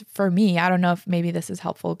just for me, I don't know if maybe this is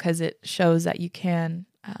helpful because it shows that you can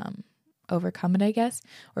overcome it, I guess,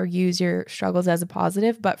 or use your struggles as a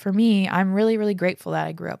positive. But for me, I'm really, really grateful that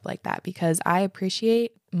I grew up like that because I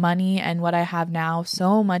appreciate money and what I have now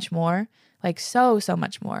so much more, like so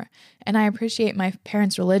much more. And I appreciate my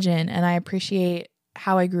parents' religion and I appreciate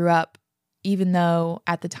how I grew up, even though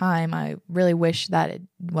at the time I really wish that it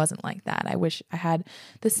wasn't like that. I wish I had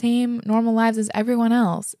the same normal lives as everyone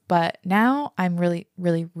else. But now I'm really,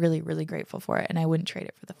 really, really, really grateful for it. And I wouldn't trade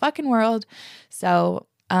it for the fucking world. So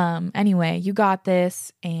anyway, you got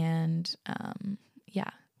this. And yeah,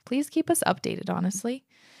 please keep us updated, honestly.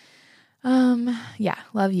 Yeah,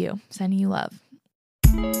 love you. Sending you love.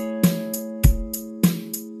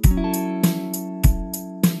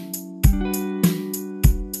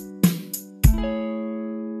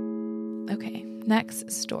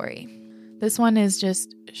 Next story. This one is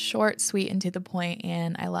just short, sweet, and to the point,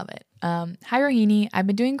 and I love it. Hi, Rohini. I've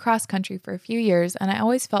been doing cross country for a few years, and I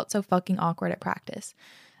always felt so fucking awkward at practice.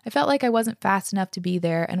 I felt like I wasn't fast enough to be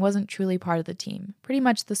there and wasn't truly part of the team. Pretty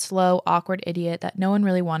much the slow, awkward idiot that no one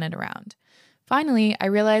really wanted around. Finally, I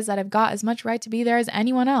realized that I've got as much right to be there as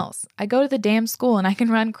anyone else. I go to the damn school and I can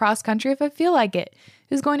run cross country if I feel like it.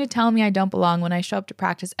 Who's going to tell me I don't belong when I show up to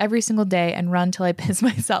practice every single day and run till I piss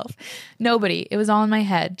myself? Nobody. It was all in my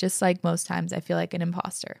head, just like most times I feel like an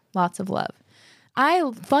imposter. Lots of love. I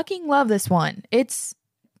fucking love this one. It's,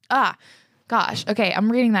 gosh. Okay,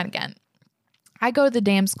 I'm reading that again. I go to the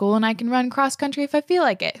damn school and I can run cross country if I feel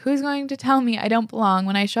like it. Who's going to tell me I don't belong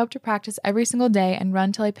when I show up to practice every single day and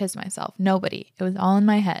run till I piss myself? Nobody. It was all in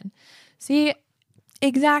my head. See,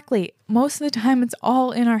 Exactly. Most of the time it's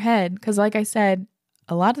all in our head because like I said,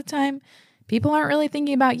 a lot of the time people aren't really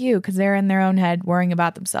thinking about you because they're in their own head worrying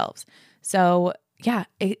about themselves. So yeah,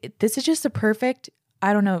 this is just a perfect,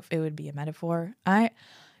 I don't know if it would be a metaphor.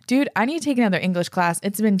 Dude, I need to take another English class.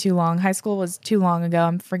 It's been too long. High school was too long ago.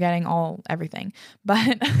 I'm forgetting everything.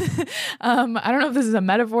 But I don't know if this is a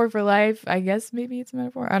metaphor for life. I guess maybe it's a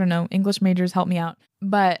metaphor. I don't know. English majors help me out.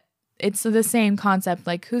 But it's the same concept.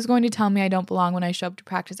 Like, who's going to tell me I don't belong when I show up to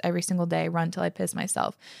practice every single day, run till I piss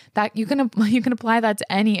myself? That you can apply that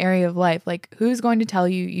to any area of life. Like, who's going to tell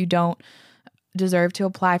you you don't deserve to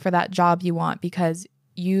apply for that job you want because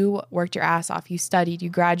you worked your ass off, you studied, you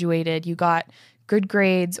graduated, you got good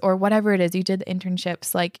grades or whatever it is, you did the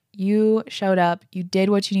internships, like you showed up, you did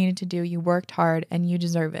what you needed to do, you worked hard, and you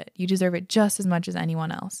deserve it. You deserve it just as much as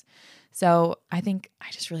anyone else. So I think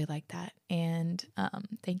I just really like that. And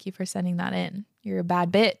thank you for sending that in. You're a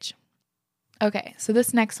bad bitch. Okay, so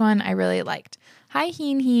this next one I really liked. Hi,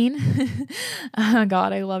 Heen. Oh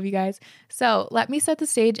God, I love you guys. So let me set the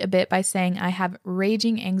stage a bit by saying I have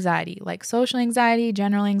raging anxiety, like social anxiety,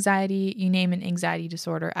 general anxiety, you name an anxiety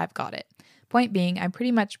disorder, I've got it. Point being, I'm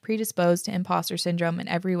pretty much predisposed to imposter syndrome in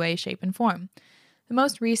every way, shape, and form. The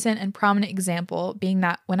most recent and prominent example being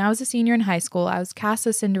that when I was a senior in high school, I was cast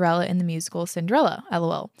as Cinderella in the musical Cinderella,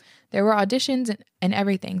 LOL. There were auditions and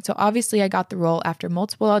everything, so obviously I got the role after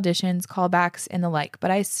multiple auditions, callbacks, and the like,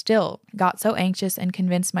 but I still got so anxious and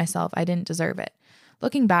convinced myself I didn't deserve it.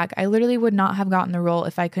 Looking back, I literally would not have gotten the role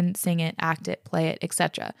if I couldn't sing it, act it, play it,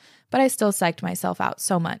 etc., but I still psyched myself out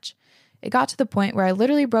so much. It got to the point where I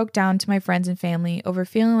literally broke down to my friends and family over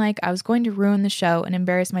feeling like I was going to ruin the show and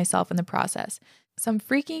embarrass myself in the process. Some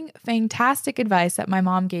freaking fantastic advice that my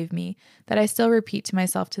mom gave me that I still repeat to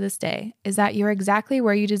myself to this day is that you're exactly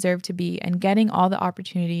where you deserve to be and getting all the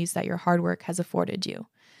opportunities that your hard work has afforded you.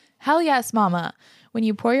 Hell yes, mama. When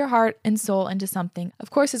you pour your heart and soul into something,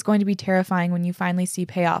 of course it's going to be terrifying when you finally see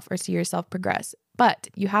payoff or see yourself progress. But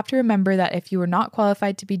you have to remember that if you were not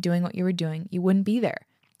qualified to be doing what you were doing, you wouldn't be there.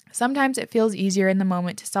 Sometimes it feels easier in the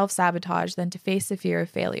moment to self-sabotage than to face the fear of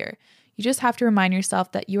failure. You just have to remind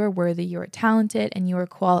yourself that you are worthy, you are talented, and you are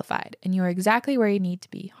qualified, and you are exactly where you need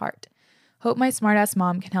to be, heart. Hope my smartass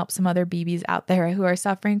mom can help some other BBs out there who are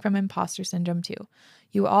suffering from imposter syndrome too.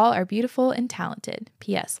 You all are beautiful and talented.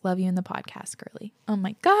 P.S. Love you in the podcast, girly. Oh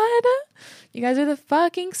my God. You guys are the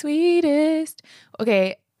fucking sweetest.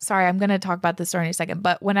 Okay, sorry, I'm going to talk about this story in a second,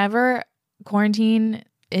 but whenever quarantine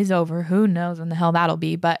is over, who knows when the hell that'll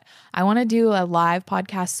be, but I want to do a live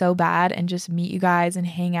podcast so bad and just meet you guys and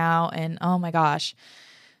hang out, and oh my gosh,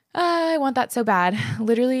 I want that so bad.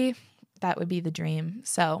 Literally, that would be the dream.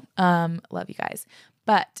 So love you guys.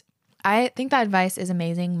 But I think that advice is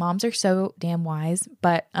amazing. Moms are so damn wise,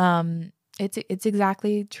 but it's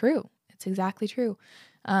exactly true. It's exactly true.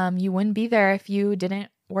 You wouldn't be there if you didn't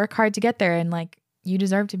work hard to get there, and like, you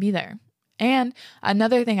deserve to be there. And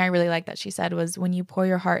another thing I really like that she said was when you pour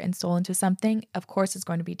your heart and soul into something, of course it's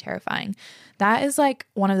going to be terrifying. That is like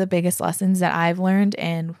one of the biggest lessons that I've learned,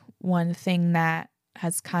 and one thing that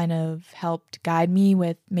has kind of helped guide me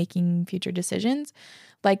with making future decisions.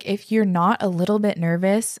 Like, if you're not a little bit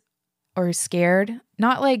nervous or scared,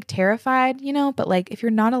 not like terrified, but like if you're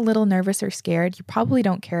not a little nervous or scared, you probably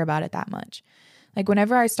don't care about it that much. Like,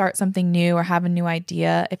 whenever I start something new or have a new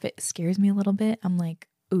idea, if it scares me a little bit, I'm like,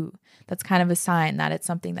 ooh, that's kind of a sign that it's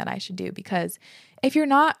something that I should do. Because if you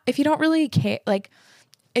don't really care, like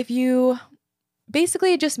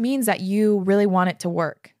basically it just means that you really want it to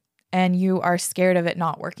work and you are scared of it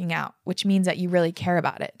not working out, which means that you really care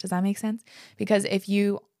about it. Does that make sense? Because if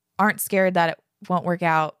you aren't scared that it won't work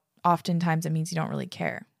out, oftentimes it means you don't really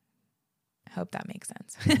care. I hope that makes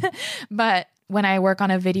sense. But when I work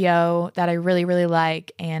on a video that I really, really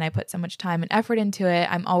like and I put so much time and effort into it,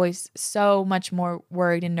 I'm always so much more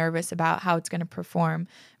worried and nervous about how it's going to perform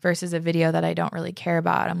versus a video that I don't really care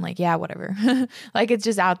about. I'm like, yeah, whatever. Like, it's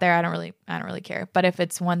just out there. I don't really care. But if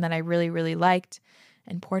it's one that I really, really liked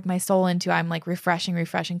and poured my soul into, I'm like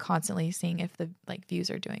refreshing constantly, seeing if the views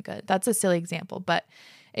are doing good. That's a silly example, but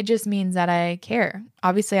it just means that I care.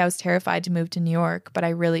 Obviously, I was terrified to move to New York, but I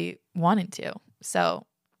really wanted to. So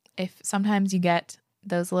if sometimes you get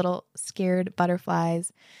those little scared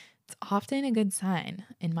butterflies, it's often a good sign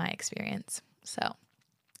in my experience. So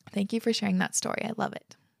thank you for sharing that story. I love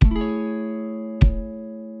it.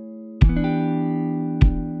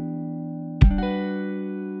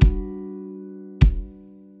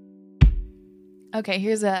 Okay,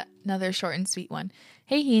 here's another short and sweet one.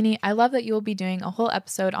 Hey, Heaney, I love that you will be doing a whole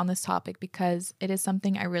episode on this topic because it is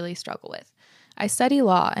something I really struggle with. I study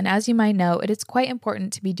law, and as you might know, it is quite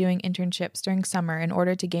important to be doing internships during summer in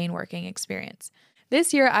order to gain working experience.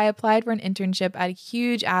 This year, I applied for an internship at a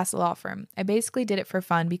huge ass law firm. I basically did it for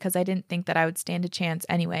fun because I didn't think that I would stand a chance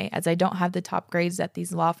anyway, as I don't have the top grades that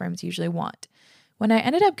these law firms usually want. When I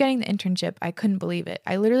ended up getting the internship, I couldn't believe it.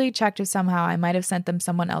 I literally checked if somehow I might have sent them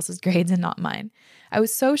someone else's grades and not mine. I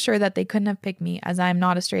was so sure that they couldn't have picked me as I am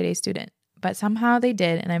not a straight A student, but somehow they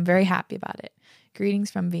did, and I'm very happy about it. Greetings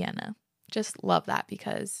from Vienna. Just love that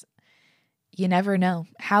because you never know.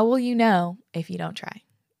 How will you know if you don't try?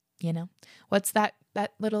 You know? What's that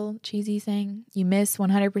little cheesy saying? You miss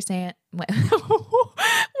 100%. What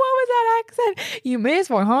was that accent? You miss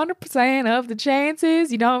 100% of the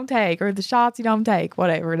chances you don't take, or the shots you don't take,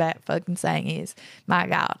 whatever that fucking saying is. My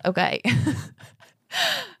God. Okay.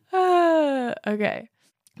 Okay.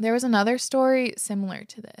 There was another story similar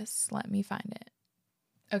to this. Let me find it.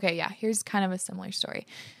 Okay, yeah, here's kind of a similar story.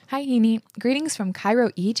 Hi, Heaney. Greetings from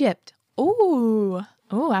Cairo, Egypt. Ooh,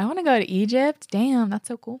 I want to go to Egypt. Damn, that's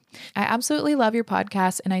so cool. I absolutely love your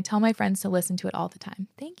podcast, and I tell my friends to listen to it all the time.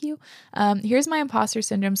 Thank you. Here's my imposter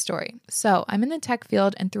syndrome story. So I'm in the tech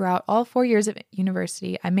field, and throughout all 4 years of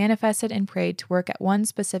university, I manifested and prayed to work at one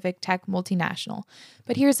specific tech multinational.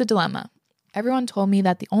 But here's the dilemma. Everyone told me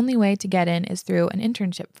that the only way to get in is through an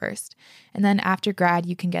internship first, and then after grad,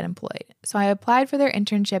 you can get employed. So I applied for their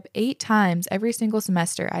internship 8 times every single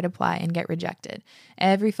semester I'd apply and get rejected.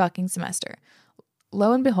 Every fucking semester.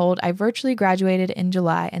 Lo and behold, I virtually graduated in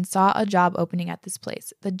July and saw a job opening at this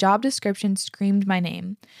place. The job description screamed my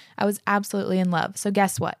name. I was absolutely in love. So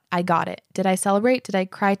guess what? I got it. Did I celebrate? Did I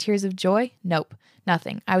cry tears of joy? Nope.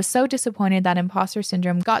 Nothing. I was so disappointed that imposter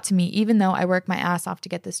syndrome got to me even though I worked my ass off to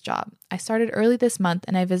get this job. I started early this month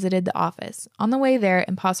and I visited the office. On the way there,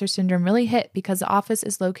 imposter syndrome really hit because the office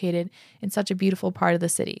is located in such a beautiful part of the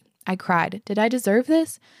city. I cried. Did I deserve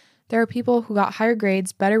this? There are people who got higher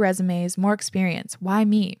grades, better resumes, more experience. Why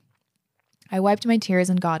me? I wiped my tears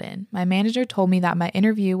and got in. My manager told me that my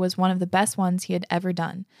interview was one of the best ones he had ever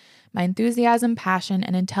done. My enthusiasm, passion,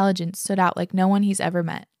 and intelligence stood out like no one he's ever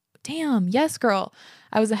met. Damn, yes, girl.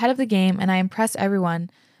 I was ahead of the game and I impressed everyone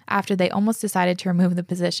after they almost decided to remove the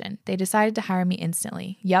position. They decided to hire me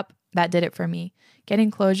instantly. Yep, that did it for me.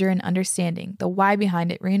 Getting closure and understanding the why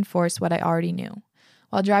behind it reinforced what I already knew.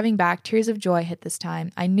 While driving back, tears of joy hit this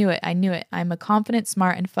time. I knew it. I'm a confident,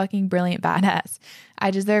 smart, and fucking brilliant badass.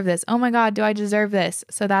 I deserve this. Oh my God, do I deserve this?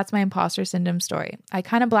 So that's my imposter syndrome story. I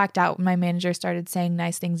kind of blacked out when my manager started saying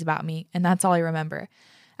nice things about me, and that's all I remember.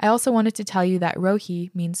 I also wanted to tell you that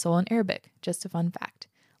Rohi means soul in Arabic. Just a fun fact.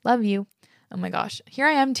 Love you. Oh my gosh. Here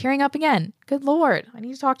I am tearing up again. Good Lord. I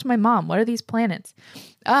need to talk to my mom. What are these planets?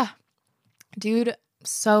 Dude,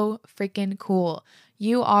 so freaking cool.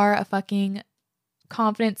 You are a fucking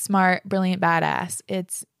confident, smart, brilliant badass.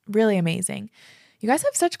 It's really amazing. You guys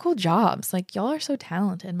have such cool jobs. Like, y'all are so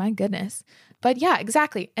talented. My goodness. But yeah,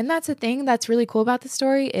 exactly. And that's the thing that's really cool about the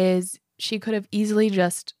story is she could have easily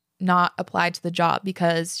just not applied to the job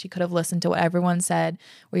because she could have listened to what everyone said,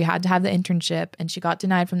 where you had to have the internship, and she got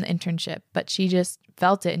denied from the internship. But she just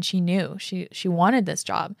felt it and she knew she wanted this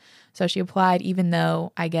job. So she applied even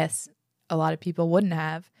though I guess a lot of people wouldn't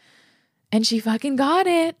have. And she fucking got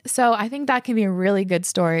it. So I think that can be a really good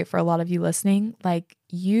story for a lot of you listening. Like,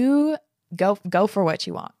 you go for what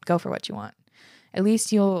you want. Go for what you want. At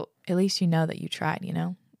least you know that you tried, you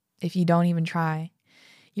know? If you don't even try,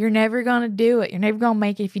 you're never going to do it. You're never going to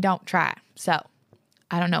make it if you don't try. So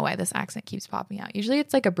I don't know why this accent keeps popping out. Usually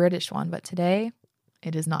it's like a British one, but today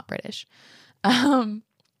it is not British. Wow,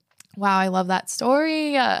 I love that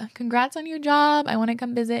story. Congrats on your job. I want to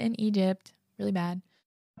come visit in Egypt. Really bad.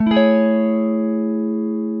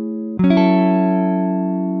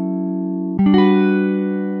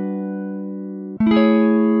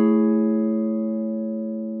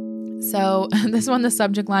 So this one, the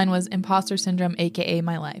subject line was imposter syndrome, aka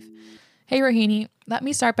my life. Hey Rohini, let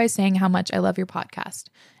me start by saying how much I love your podcast.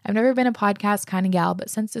 I've never been a podcast kind of gal, but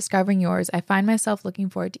since discovering yours, I find myself looking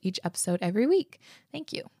forward to each episode every week.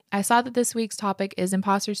 Thank you. I saw that this week's topic is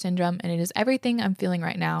imposter syndrome, and it is everything I'm feeling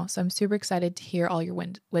right now, so I'm super excited to hear all your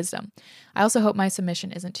wisdom. I also hope my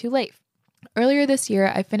submission isn't too late. Earlier this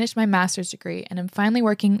year, I finished my master's degree, and I'm finally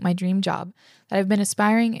working my dream job that I've been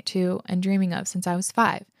aspiring to and dreaming of since I was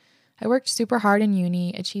 5. I worked super hard in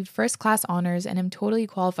uni, achieved first-class honors, and am totally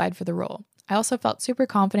qualified for the role. I also felt super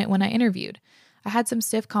confident when I interviewed. I had some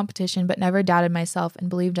stiff competition, but never doubted myself and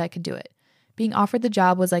believed I could do it. Being offered the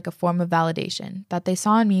job was like a form of validation, that they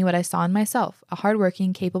saw in me what I saw in myself, a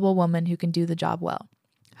hardworking, capable woman who can do the job well.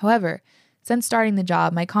 However, since starting the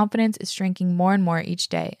job, my confidence is shrinking more and more each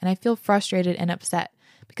day, and I feel frustrated and upset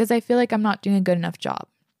because I feel like I'm not doing a good enough job.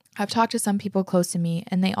 I've talked to some people close to me,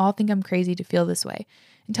 and they all think I'm crazy to feel this way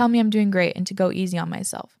and tell me I'm doing great and to go easy on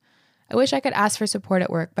myself. I wish I could ask for support at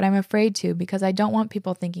work, but I'm afraid to because I don't want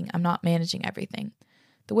people thinking I'm not managing everything.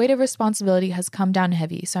 The weight of responsibility has come down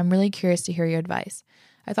heavy, so I'm really curious to hear your advice.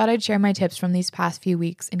 I thought I'd share my tips from these past few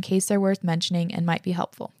weeks in case they're worth mentioning and might be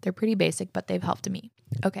helpful. They're pretty basic, but they've helped me.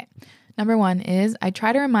 Okay. Number 1 is I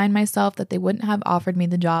try to remind myself that they wouldn't have offered me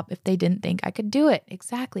the job if they didn't think I could do it.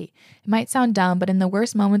 Exactly. It might sound dumb, but in the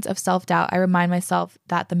worst moments of self-doubt, I remind myself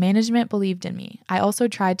that the management believed in me. I also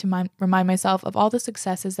tried to remind myself of all the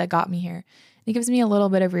successes that got me here. It gives me a little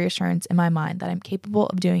bit of reassurance in my mind that I'm capable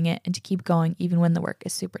of doing it and to keep going even when the work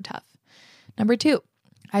is super tough. Number 2,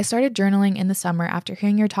 I started journaling in the summer after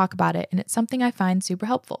hearing your talk about it, and it's something I find super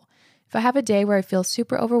helpful. If I have a day where I feel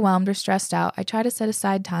super overwhelmed or stressed out, I try to set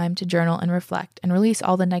aside time to journal and reflect and release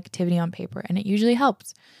all the negativity on paper, and it usually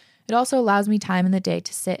helps. It also allows me time in the day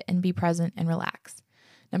to sit and be present and relax.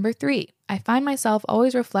 Number 3, I find myself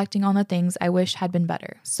always reflecting on the things I wish had been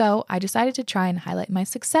better. So I decided to try and highlight my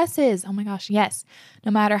successes. Oh my gosh, yes,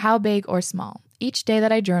 no matter how big or small. Each day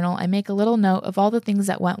that I journal, I make a little note of all the things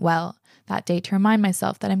that went well that day to remind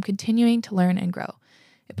myself that I'm continuing to learn and grow.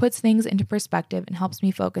 It puts things into perspective and helps me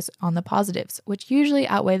focus on the positives, which usually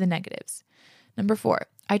outweigh the negatives. Number 4,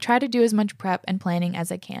 I try to do as much prep and planning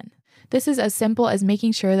as I can. This is as simple as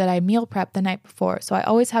making sure that I meal prep the night before, so I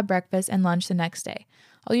always have breakfast and lunch the next day.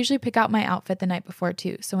 I'll usually pick out my outfit the night before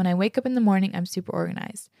too, so when I wake up in the morning, I'm super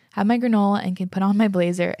organized. Have my granola and can put on my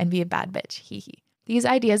blazer and be a bad bitch, hee hee. These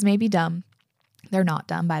ideas may be dumb. They're not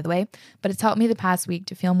dumb, by the way, but it's helped me the past week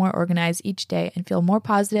to feel more organized each day and feel more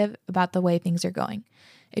positive about the way things are going.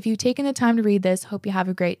 If you've taken the time to read this, hope you have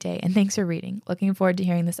a great day, and thanks for reading. Looking forward to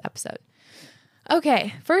hearing this episode.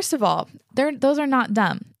 Okay, first of all, those are not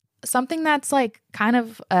dumb. Something that's like kind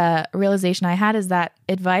of a realization I had is that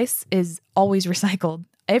advice is always recycled.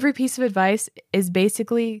 Every piece of advice is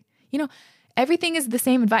basically, everything is the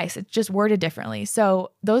same advice. It's just worded differently.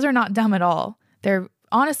 So those are not dumb at all. They're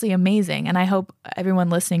honestly amazing. And I hope everyone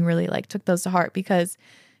listening really took those to heart because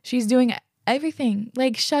she's doing everything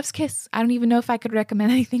like chef's kiss. I don't even know if I could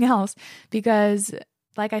recommend anything else because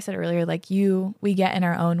like I said earlier, we get in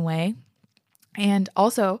our own way. And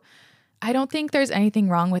also, I don't think there's anything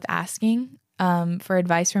wrong with asking for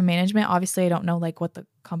advice from management. Obviously, I don't know what the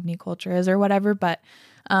company culture is or whatever, but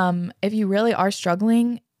if you really are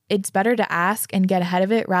struggling, it's better to ask and get ahead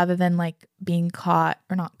of it rather than being caught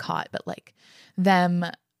or not caught, but them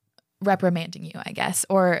reprimanding you, I guess,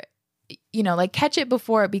 or catch it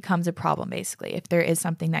before it becomes a problem, basically, if there is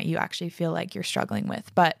something that you actually feel like you're struggling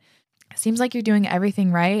with. But it seems like you're doing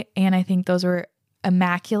everything right. And I think those were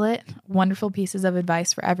immaculate, wonderful pieces of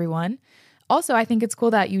advice for everyone. Also, I think it's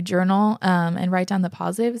cool that you journal and write down the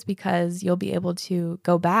positives because you'll be able to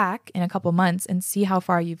go back in a couple months and see how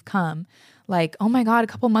far you've come. Oh my God, a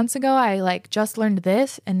couple months ago, I just learned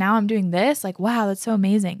this and now I'm doing this. Wow, that's so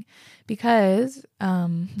amazing. Because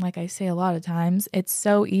like I say a lot of times, it's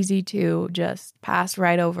so easy to just pass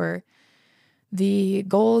right over the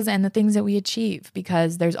goals and the things that we achieve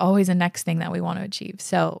because there's always a next thing that we want to achieve.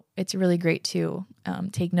 So it's really great to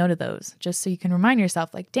take note of those just so you can remind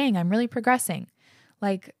yourself dang, I'm really progressing.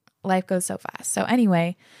 Life goes so fast. So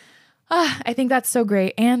anyway, I think that's so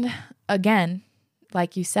great. And again,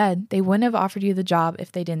 like you said, they wouldn't have offered you the job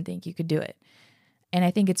if they didn't think you could do it. And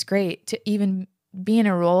I think it's great to even be in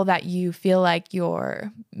a role that you feel like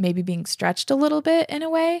you're maybe being stretched a little bit in a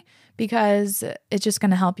way because it's just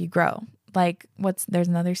going to help you grow. There's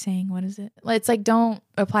another saying, what is it? It's don't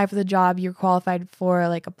apply for the job you're qualified for,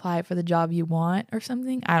 apply for the job you want or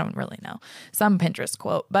something. I don't really know. Some Pinterest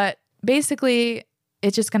quote, but basically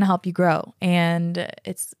it's just going to help you grow and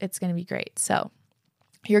it's going to be great. So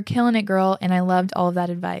you're killing it, girl. And I loved all of that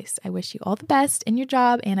advice. I wish you all the best in your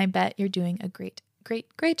job. And I bet you're doing a great, great,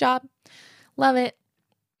 great job. Love it.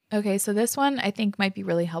 Okay, so this one I think might be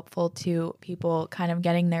really helpful to people kind of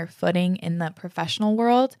getting their footing in the professional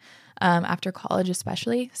world after college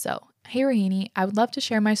especially. So, hey Rohini, I would love to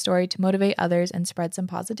share my story to motivate others and spread some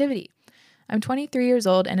positivity. I'm 23 years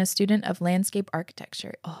old and a student of landscape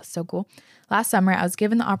architecture. Oh, so cool. Last summer, I was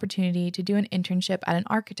given the opportunity to do an internship at an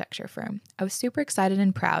architecture firm. I was super excited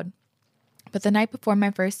and proud. But the night before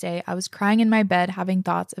my first day, I was crying in my bed having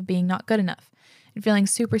thoughts of being not good enough and feeling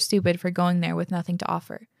super stupid for going there with nothing to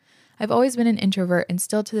offer. I've always been an introvert and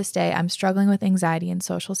still to this day, I'm struggling with anxiety in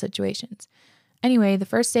social situations. Anyway, the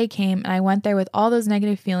first day came and I went there with all those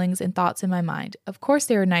negative feelings and thoughts in my mind. Of course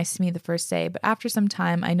they were nice to me the first day, but after some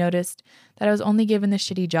time I noticed that I was only given the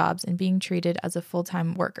shitty jobs and being treated as a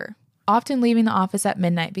full-time worker. Often leaving the office at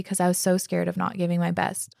midnight because I was so scared of not giving my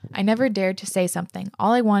best. I never dared to say something.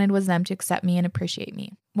 All I wanted was them to accept me and appreciate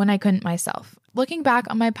me when I couldn't myself. Looking back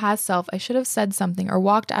on my past self, I should have said something or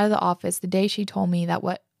walked out of the office the day she told me that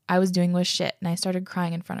what I was doing was shit, and I started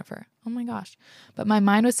crying in front of her. Oh my gosh. But my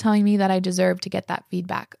mind was telling me that I deserved to get that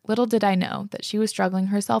feedback. Little did I know that she was struggling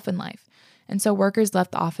herself in life, and so workers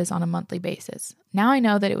left the office on a monthly basis. Now I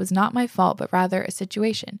know that it was not my fault, but rather a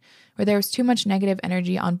situation where there was too much negative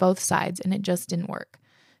energy on both sides, and it just didn't work.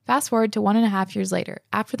 Fast forward to 1.5 years later.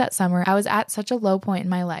 After that summer, I was at such a low point in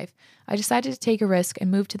my life, I decided to take a risk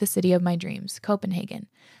and move to the city of my dreams, Copenhagen.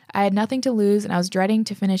 I had nothing to lose, and I was dreading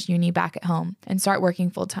to finish uni back at home and start working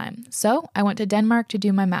full-time. So I went to Denmark to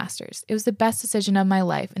do my master's. It was the best decision of my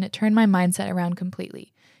life, and it turned my mindset around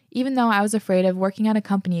completely. Even though I was afraid of working at a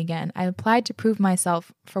company again, I applied to prove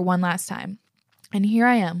myself for one last time. And here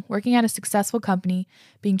I am, working at a successful company,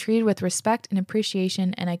 being treated with respect and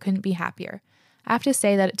appreciation, and I couldn't be happier. I have to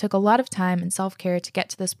say that it took a lot of time and self-care to get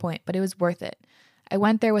to this point, but it was worth it. I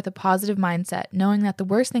went there with a positive mindset, knowing that the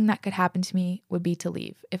worst thing that could happen to me would be to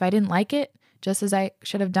leave. If I didn't like it, just as I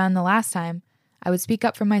should have done the last time, I would speak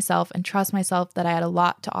up for myself and trust myself that I had a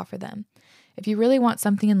lot to offer them. If you really want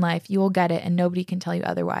something in life, you will get it and nobody can tell you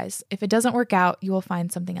otherwise. If it doesn't work out, you will find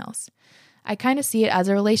something else. I kind of see it as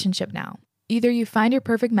a relationship now. Either you find your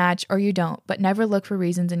perfect match or you don't, but never look for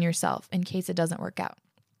reasons in yourself in case it doesn't work out.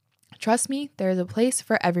 Trust me, there is a place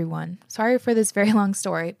for everyone. Sorry for this very long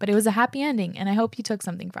story, but it was a happy ending, and I hope you took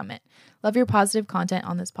something from it. Love your positive content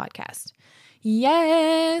on this podcast.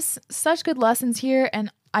 Yes, such good lessons here,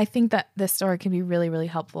 and I think that this story can be really, really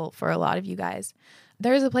helpful for a lot of you guys.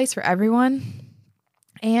 There is a place for everyone,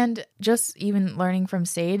 and just even learning from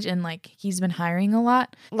Sage, and like he's been hiring a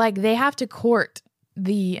lot, like they have to court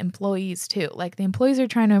the employees too. Like the employees are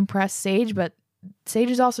trying to impress Sage, but Sage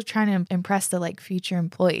is also trying to impress the like future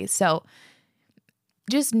employees. So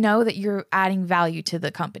just know that you're adding value to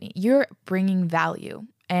the company. You're bringing value,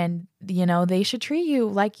 and you know, they should treat you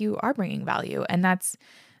like you are bringing value. And that's,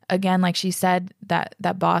 again, like she said,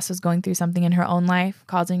 that boss was going through something in her own life,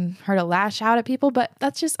 causing her to lash out at people, but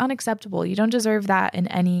that's just unacceptable. You don't deserve that in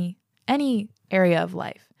any area of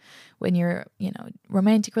life. When you're,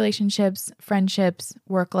 romantic relationships, friendships,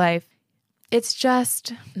 work life, it's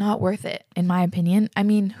just not worth it, in my opinion. I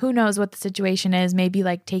mean, who knows what the situation is? Maybe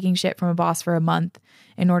like taking shit from a boss for a month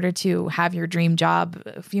in order to have your dream job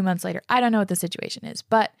a few months later. I don't know what the situation is.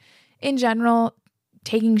 But in general,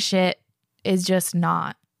 taking shit is just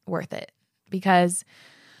not worth it. Because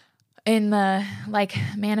in the like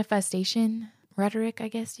manifestation rhetoric, I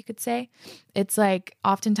guess you could say, it's like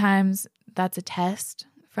oftentimes that's a test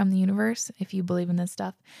from the universe. If you believe in this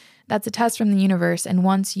stuff, that's a test from the universe. And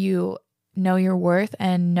once you know your worth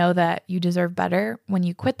and know that you deserve better, when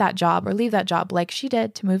you quit that job or leave that job like she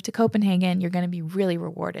did to move to Copenhagen, you're going to be really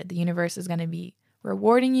rewarded. The universe is going to be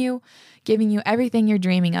rewarding you, giving you everything you're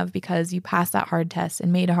dreaming of because you passed that hard test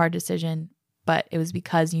and made a hard decision, but it was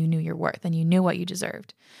because you knew your worth and you knew what you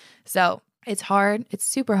deserved. So it's hard. It's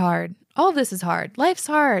super hard. All of this is hard. Life's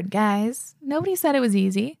hard, guys. Nobody said it was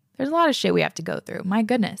easy. There's a lot of shit we have to go through. My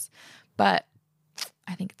goodness. But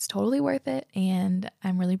I think it's totally worth it, and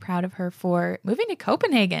I'm really proud of her for moving to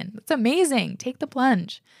Copenhagen. That's amazing. Take the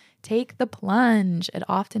plunge. Take the plunge. It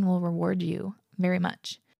often will reward you very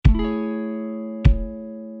much.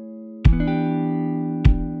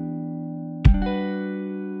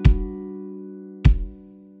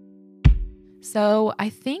 So I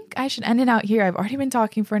think I should end it out here. I've already been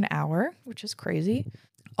talking for an hour, which is crazy.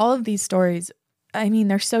 All of these stories, I mean,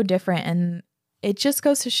 they're so different, and it just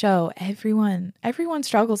goes to show everyone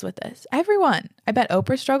struggles with this. Everyone. I bet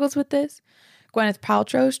Oprah struggles with this. Gwyneth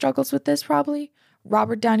Paltrow struggles with this probably.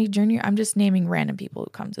 Robert Downey Jr. I'm just naming random people who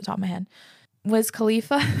come to the top of my head. Wiz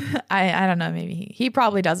Khalifa. I don't know. Maybe he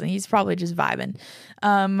probably doesn't. He's probably just vibing.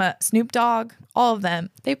 Snoop Dogg. All of them.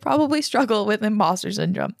 They probably struggle with imposter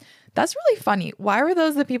syndrome. That's really funny. Why were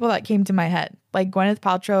those the people that came to my head? Like Gwyneth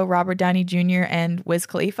Paltrow, Robert Downey Jr., and Wiz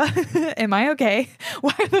Khalifa? Am I okay?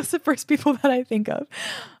 Why are those the first people that I think of?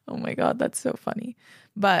 Oh my God, that's so funny.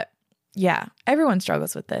 But yeah, everyone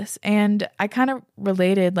struggles with this. And I kind of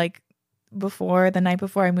related, like the night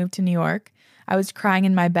before I moved to New York, I was crying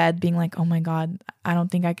in my bed being like, oh my God, I don't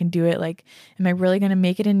think I can do it. Like, am I really going to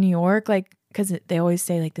make it in New York? Like, because they always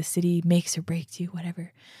say like the city makes or breaks you,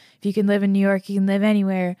 whatever. If you can live in New York, you can live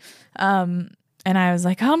anywhere. And I was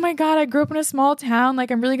like, oh my God, I grew up in a small town.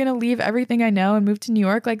 Like, I'm really going to leave everything I know and move to New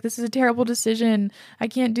York. Like, this is a terrible decision. I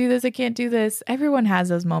can't do this. I can't do this. Everyone has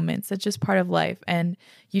those moments. That's just part of life. And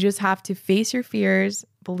you just have to face your fears,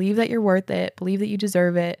 believe that you're worth it, believe that you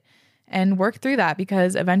deserve it, and work through that,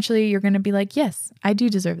 because eventually you're going to be like, yes, I do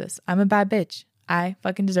deserve this. I'm a bad bitch. I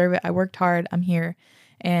fucking deserve it. I worked hard. I'm here.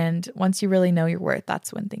 And once you really know your worth,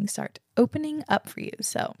 that's when things start opening up for you.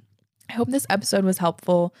 So I hope this episode was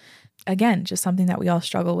helpful. Again, just something that we all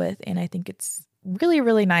struggle with. And I think it's really,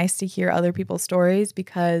 really nice to hear other people's stories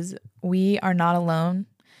because we are not alone.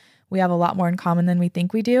 We have a lot more in common than we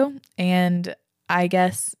think we do. And I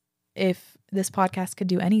guess if this podcast could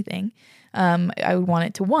do anything, I would want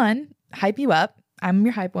it to, 1, hype you up. I'm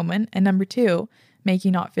your hype woman. And number 2, make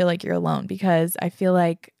you not feel like you're alone, because I feel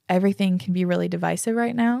like everything can be really divisive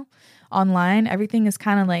right now. Online, everything is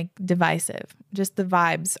kind of like divisive. Just the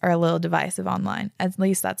vibes are a little divisive online. At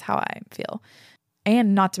least that's how I feel.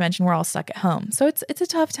 And not to mention we're all stuck at home. So it's a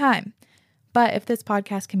tough time. But if this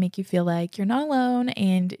podcast can make you feel like you're not alone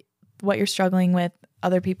and what you're struggling with,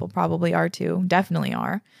 other people probably are too, definitely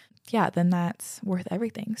are. Yeah, then that's worth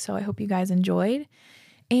everything. So I hope you guys enjoyed.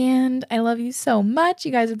 And I love you so much.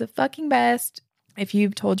 You guys are the fucking best. If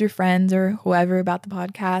you've told your friends or whoever about the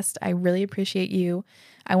podcast, I really appreciate you.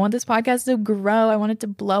 I want this podcast to grow. I want it to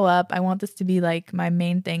blow up. I want this to be like my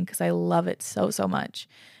main thing because I love it so, so much.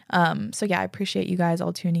 So yeah, I appreciate you guys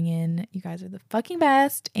all tuning in. You guys are the fucking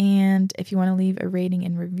best. And if you want to leave a rating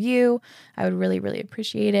and review, I would really, really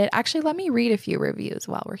appreciate it. Actually, let me read a few reviews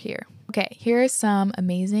while we're here. Okay, here are some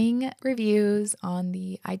amazing reviews on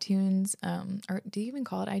the iTunes, or do you even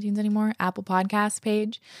call it iTunes anymore? Apple Podcast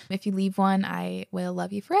page. If you leave one, I will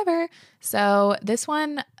love you forever. So this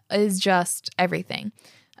one is just everything.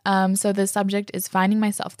 So the subject is finding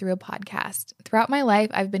myself through a podcast. Throughout my life,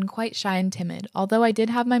 I've been quite shy and timid. Although I did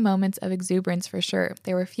have my moments of exuberance for sure,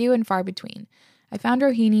 they were few and far between. I found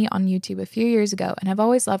Rohini on YouTube a few years ago and have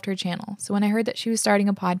always loved her channel. So when I heard that she was starting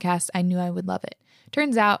a podcast, I knew I would love it.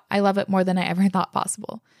 Turns out I love it more than I ever thought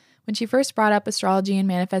possible. When she first brought up astrology and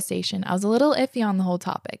manifestation, I was a little iffy on the whole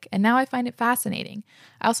topic, and now I find it fascinating.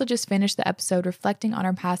 I also just finished the episode reflecting on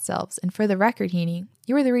our past selves, and for the record, Heaney,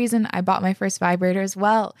 you were the reason I bought my first vibrator as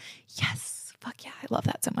well. Yes! Fuck yeah, I love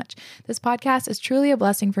that so much. This podcast is truly a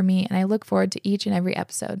blessing for me, and I look forward to each and every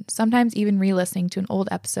episode, sometimes even re-listening to an old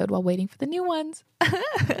episode while waiting for the new ones.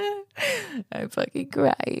 I'm fucking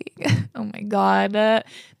crying. Oh my God.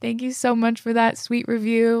 Thank you so much for that sweet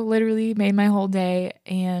review. Literally made my whole day,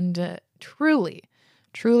 and truly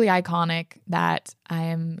iconic that I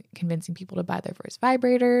am convincing people to buy their first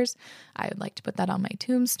vibrators. I would like to put that on my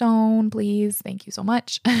tombstone, please. Thank you so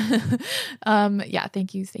much. Yeah,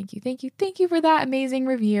 thank you for that amazing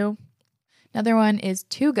review. Another one is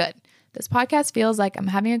too good. This podcast feels like I'm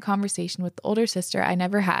having a conversation with the older sister I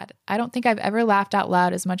never had. I don't think I've ever laughed out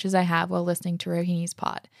loud as much as I have while listening to Rohini's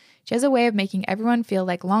pod. She has a way of making everyone feel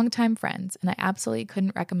like longtime friends, and I absolutely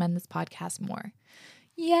couldn't recommend this podcast more.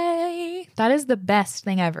 Yay! That is the best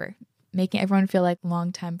thing ever. Making everyone feel like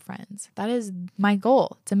longtime friends. That is my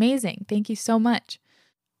goal. It's amazing. Thank you so much.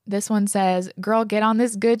 This one says, girl, get on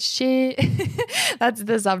this good shit. That's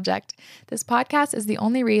the subject. This podcast is the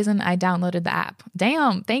only reason I downloaded the app.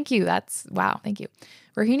 Damn. Thank you. Wow. Thank you.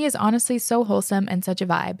 Rohini is honestly so wholesome and such a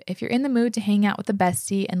vibe. If you're in the mood to hang out with a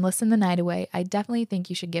bestie and listen the night away, I definitely think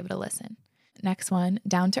you should give it a listen. Next one,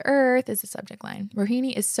 down to earth is the subject line.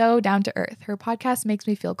 Rohini is so down to earth. Her podcast makes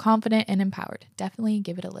me feel confident and empowered. Definitely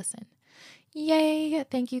give it a listen. Yay.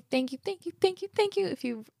 Thank you. If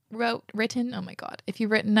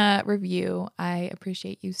you've written a review, I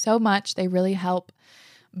appreciate you so much. They really help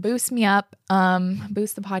boost me up,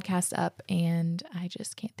 boost the podcast up, and I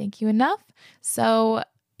just can't thank you enough. So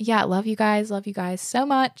yeah, love you guys so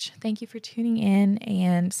much. Thank you for tuning in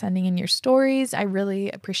and sending in your stories. I really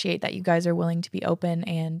appreciate that you guys are willing to be open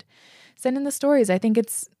and send in the stories. I think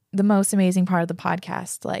it's the most amazing part of the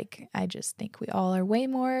podcast. Like, I just think we all are way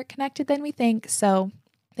more connected than we think. So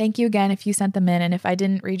thank you again if you sent them in. And if I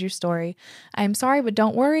didn't read your story, I'm sorry, but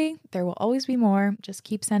don't worry. There will always be more. Just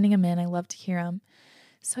keep sending them in. I love to hear them.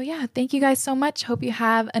 So yeah, thank you guys so much. Hope you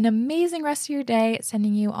have an amazing rest of your day.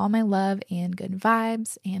 Sending you all my love and good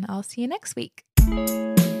vibes, and I'll see you next week.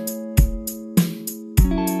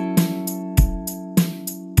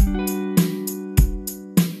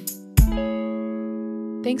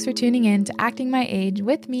 Thanks for tuning in to Acting My Age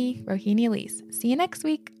with me, Rohini Elise. See you next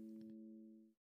week.